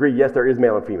would have agreed, yes, there is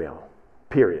male and female,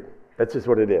 period. That's just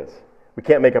what it is. We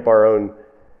can't make up our own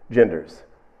genders.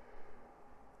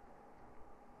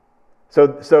 So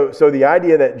the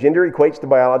idea that gender equates to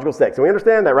biological sex, and we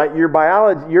understand that, right?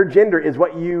 Your gender is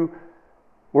what you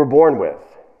were born with.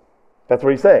 That's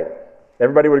what he's saying.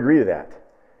 Everybody would agree to that.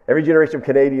 Every generation of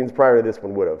Canadians prior to this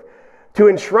one would have. To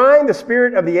enshrine the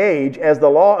spirit of the age as the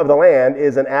law of the land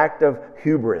is an act of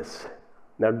hubris.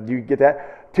 Now, do you get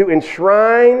that? To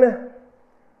enshrine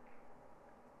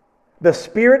the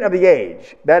spirit of the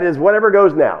age, that is whatever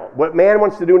goes now, what man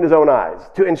wants to do in his own eyes,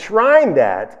 to enshrine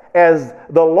that as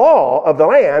the law of the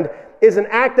land is an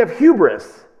act of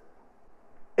hubris.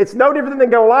 It's no different than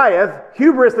Goliath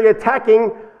hubrisly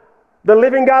attacking the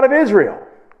living God of Israel.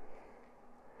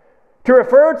 To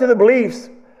refer to the beliefs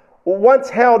once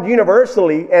held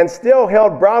universally and still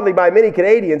held broadly by many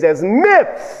Canadians as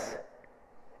myths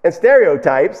and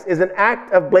stereotypes is an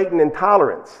act of blatant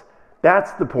intolerance.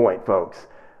 That's the point, folks.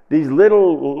 These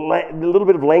little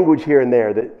bit of language here and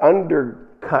there that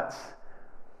undercuts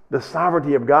the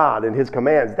sovereignty of God and his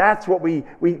commands. That's what we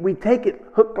take it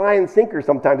hook, line, and sinker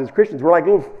sometimes as Christians. We're like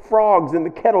little frogs in the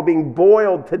kettle being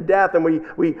boiled to death, and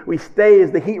we stay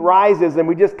as the heat rises, and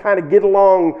we just kind of get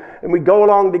along, and we go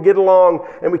along to get along,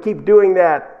 and we keep doing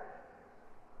that.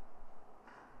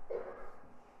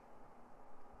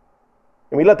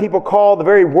 And we let people call the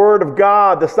very word of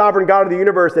God, the sovereign God of the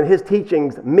universe, and his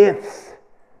teachings myths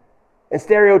and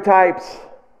stereotypes.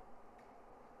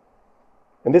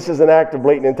 And this is an act of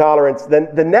blatant intolerance. Then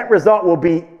the net result will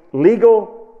be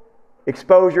legal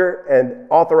exposure and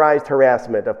authorized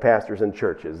harassment of pastors and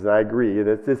churches. And I agree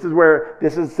that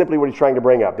this is simply what he's trying to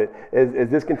bring up. That as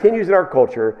this continues in our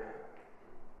culture,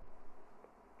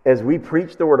 as we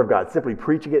preach the word of God, simply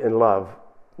preaching it in love,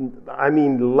 I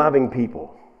mean loving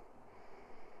people.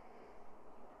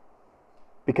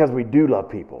 Because we do love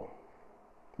people.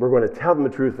 We're going to tell them the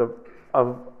truth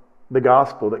of the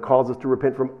gospel that calls us to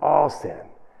repent from all sin.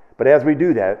 But as we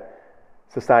do that,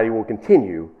 society will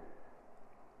continue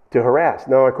to harass.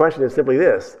 Now, my question is simply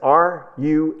this. Are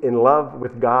you in love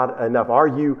with God enough? Are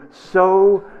you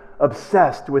so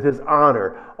obsessed with his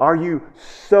honor? Are you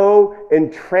so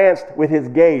entranced with his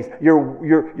gaze?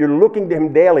 You're looking to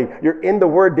him daily. You're in the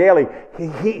word daily.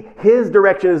 His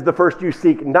direction is the first you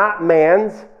seek, not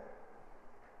man's.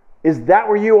 Is that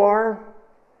where you are?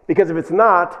 Because if it's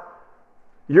not,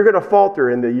 you're going to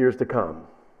falter in the years to come.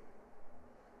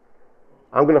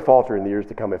 I'm going to falter in the years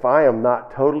to come if I am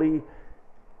not totally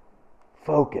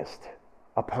focused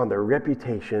upon the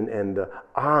reputation and the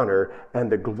honor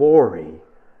and the glory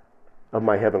of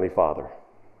my Heavenly Father.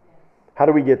 How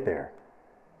do we get there?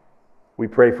 We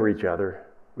pray for each other.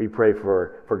 We pray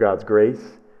for God's grace.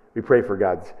 We pray for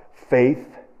God's faith.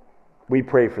 We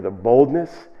pray for the boldness.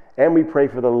 And we pray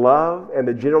for the love and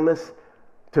the gentleness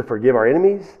to forgive our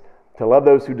enemies, to love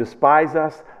those who despise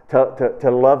us,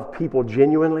 to love people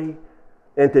genuinely,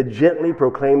 and to gently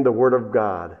proclaim the Word of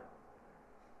God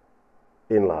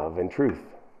in love and truth.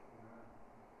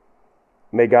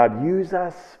 May God use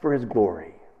us for His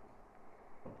glory.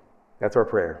 That's our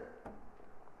prayer.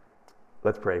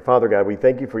 Let's pray. Father God, we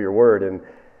thank you for your word. And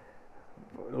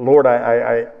Lord,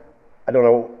 I don't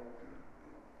know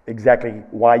exactly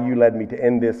why you led me to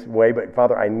end this way, but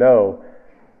Father, I know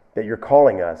that you're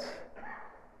calling us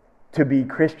to be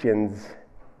Christians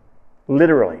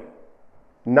literally,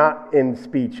 not in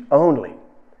speech only,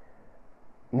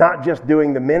 not just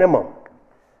doing the minimum,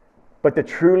 but to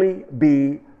truly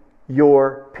be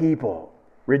your people,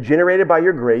 regenerated by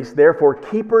your grace, therefore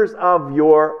keepers of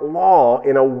your law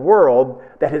in a world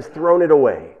that has thrown it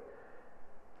away.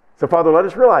 So Father, let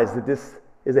us realize that this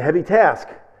is a heavy task,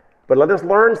 but let us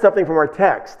learn something from our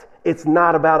text. It's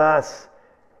not about us.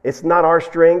 It's not our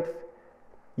strength.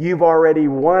 You've already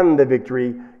won the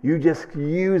victory. You just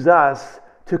use us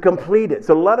to complete it.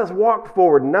 So let us walk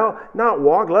forward. No, not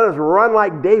walk. Let us run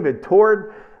like David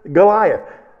toward Goliath,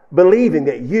 believing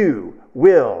that you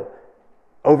will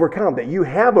overcome, that you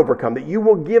have overcome, that you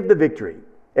will give the victory,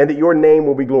 and that your name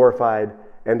will be glorified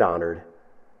and honored.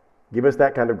 Give us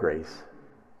that kind of grace.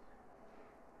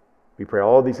 We pray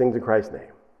all these things in Christ's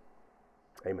name.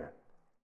 Amen.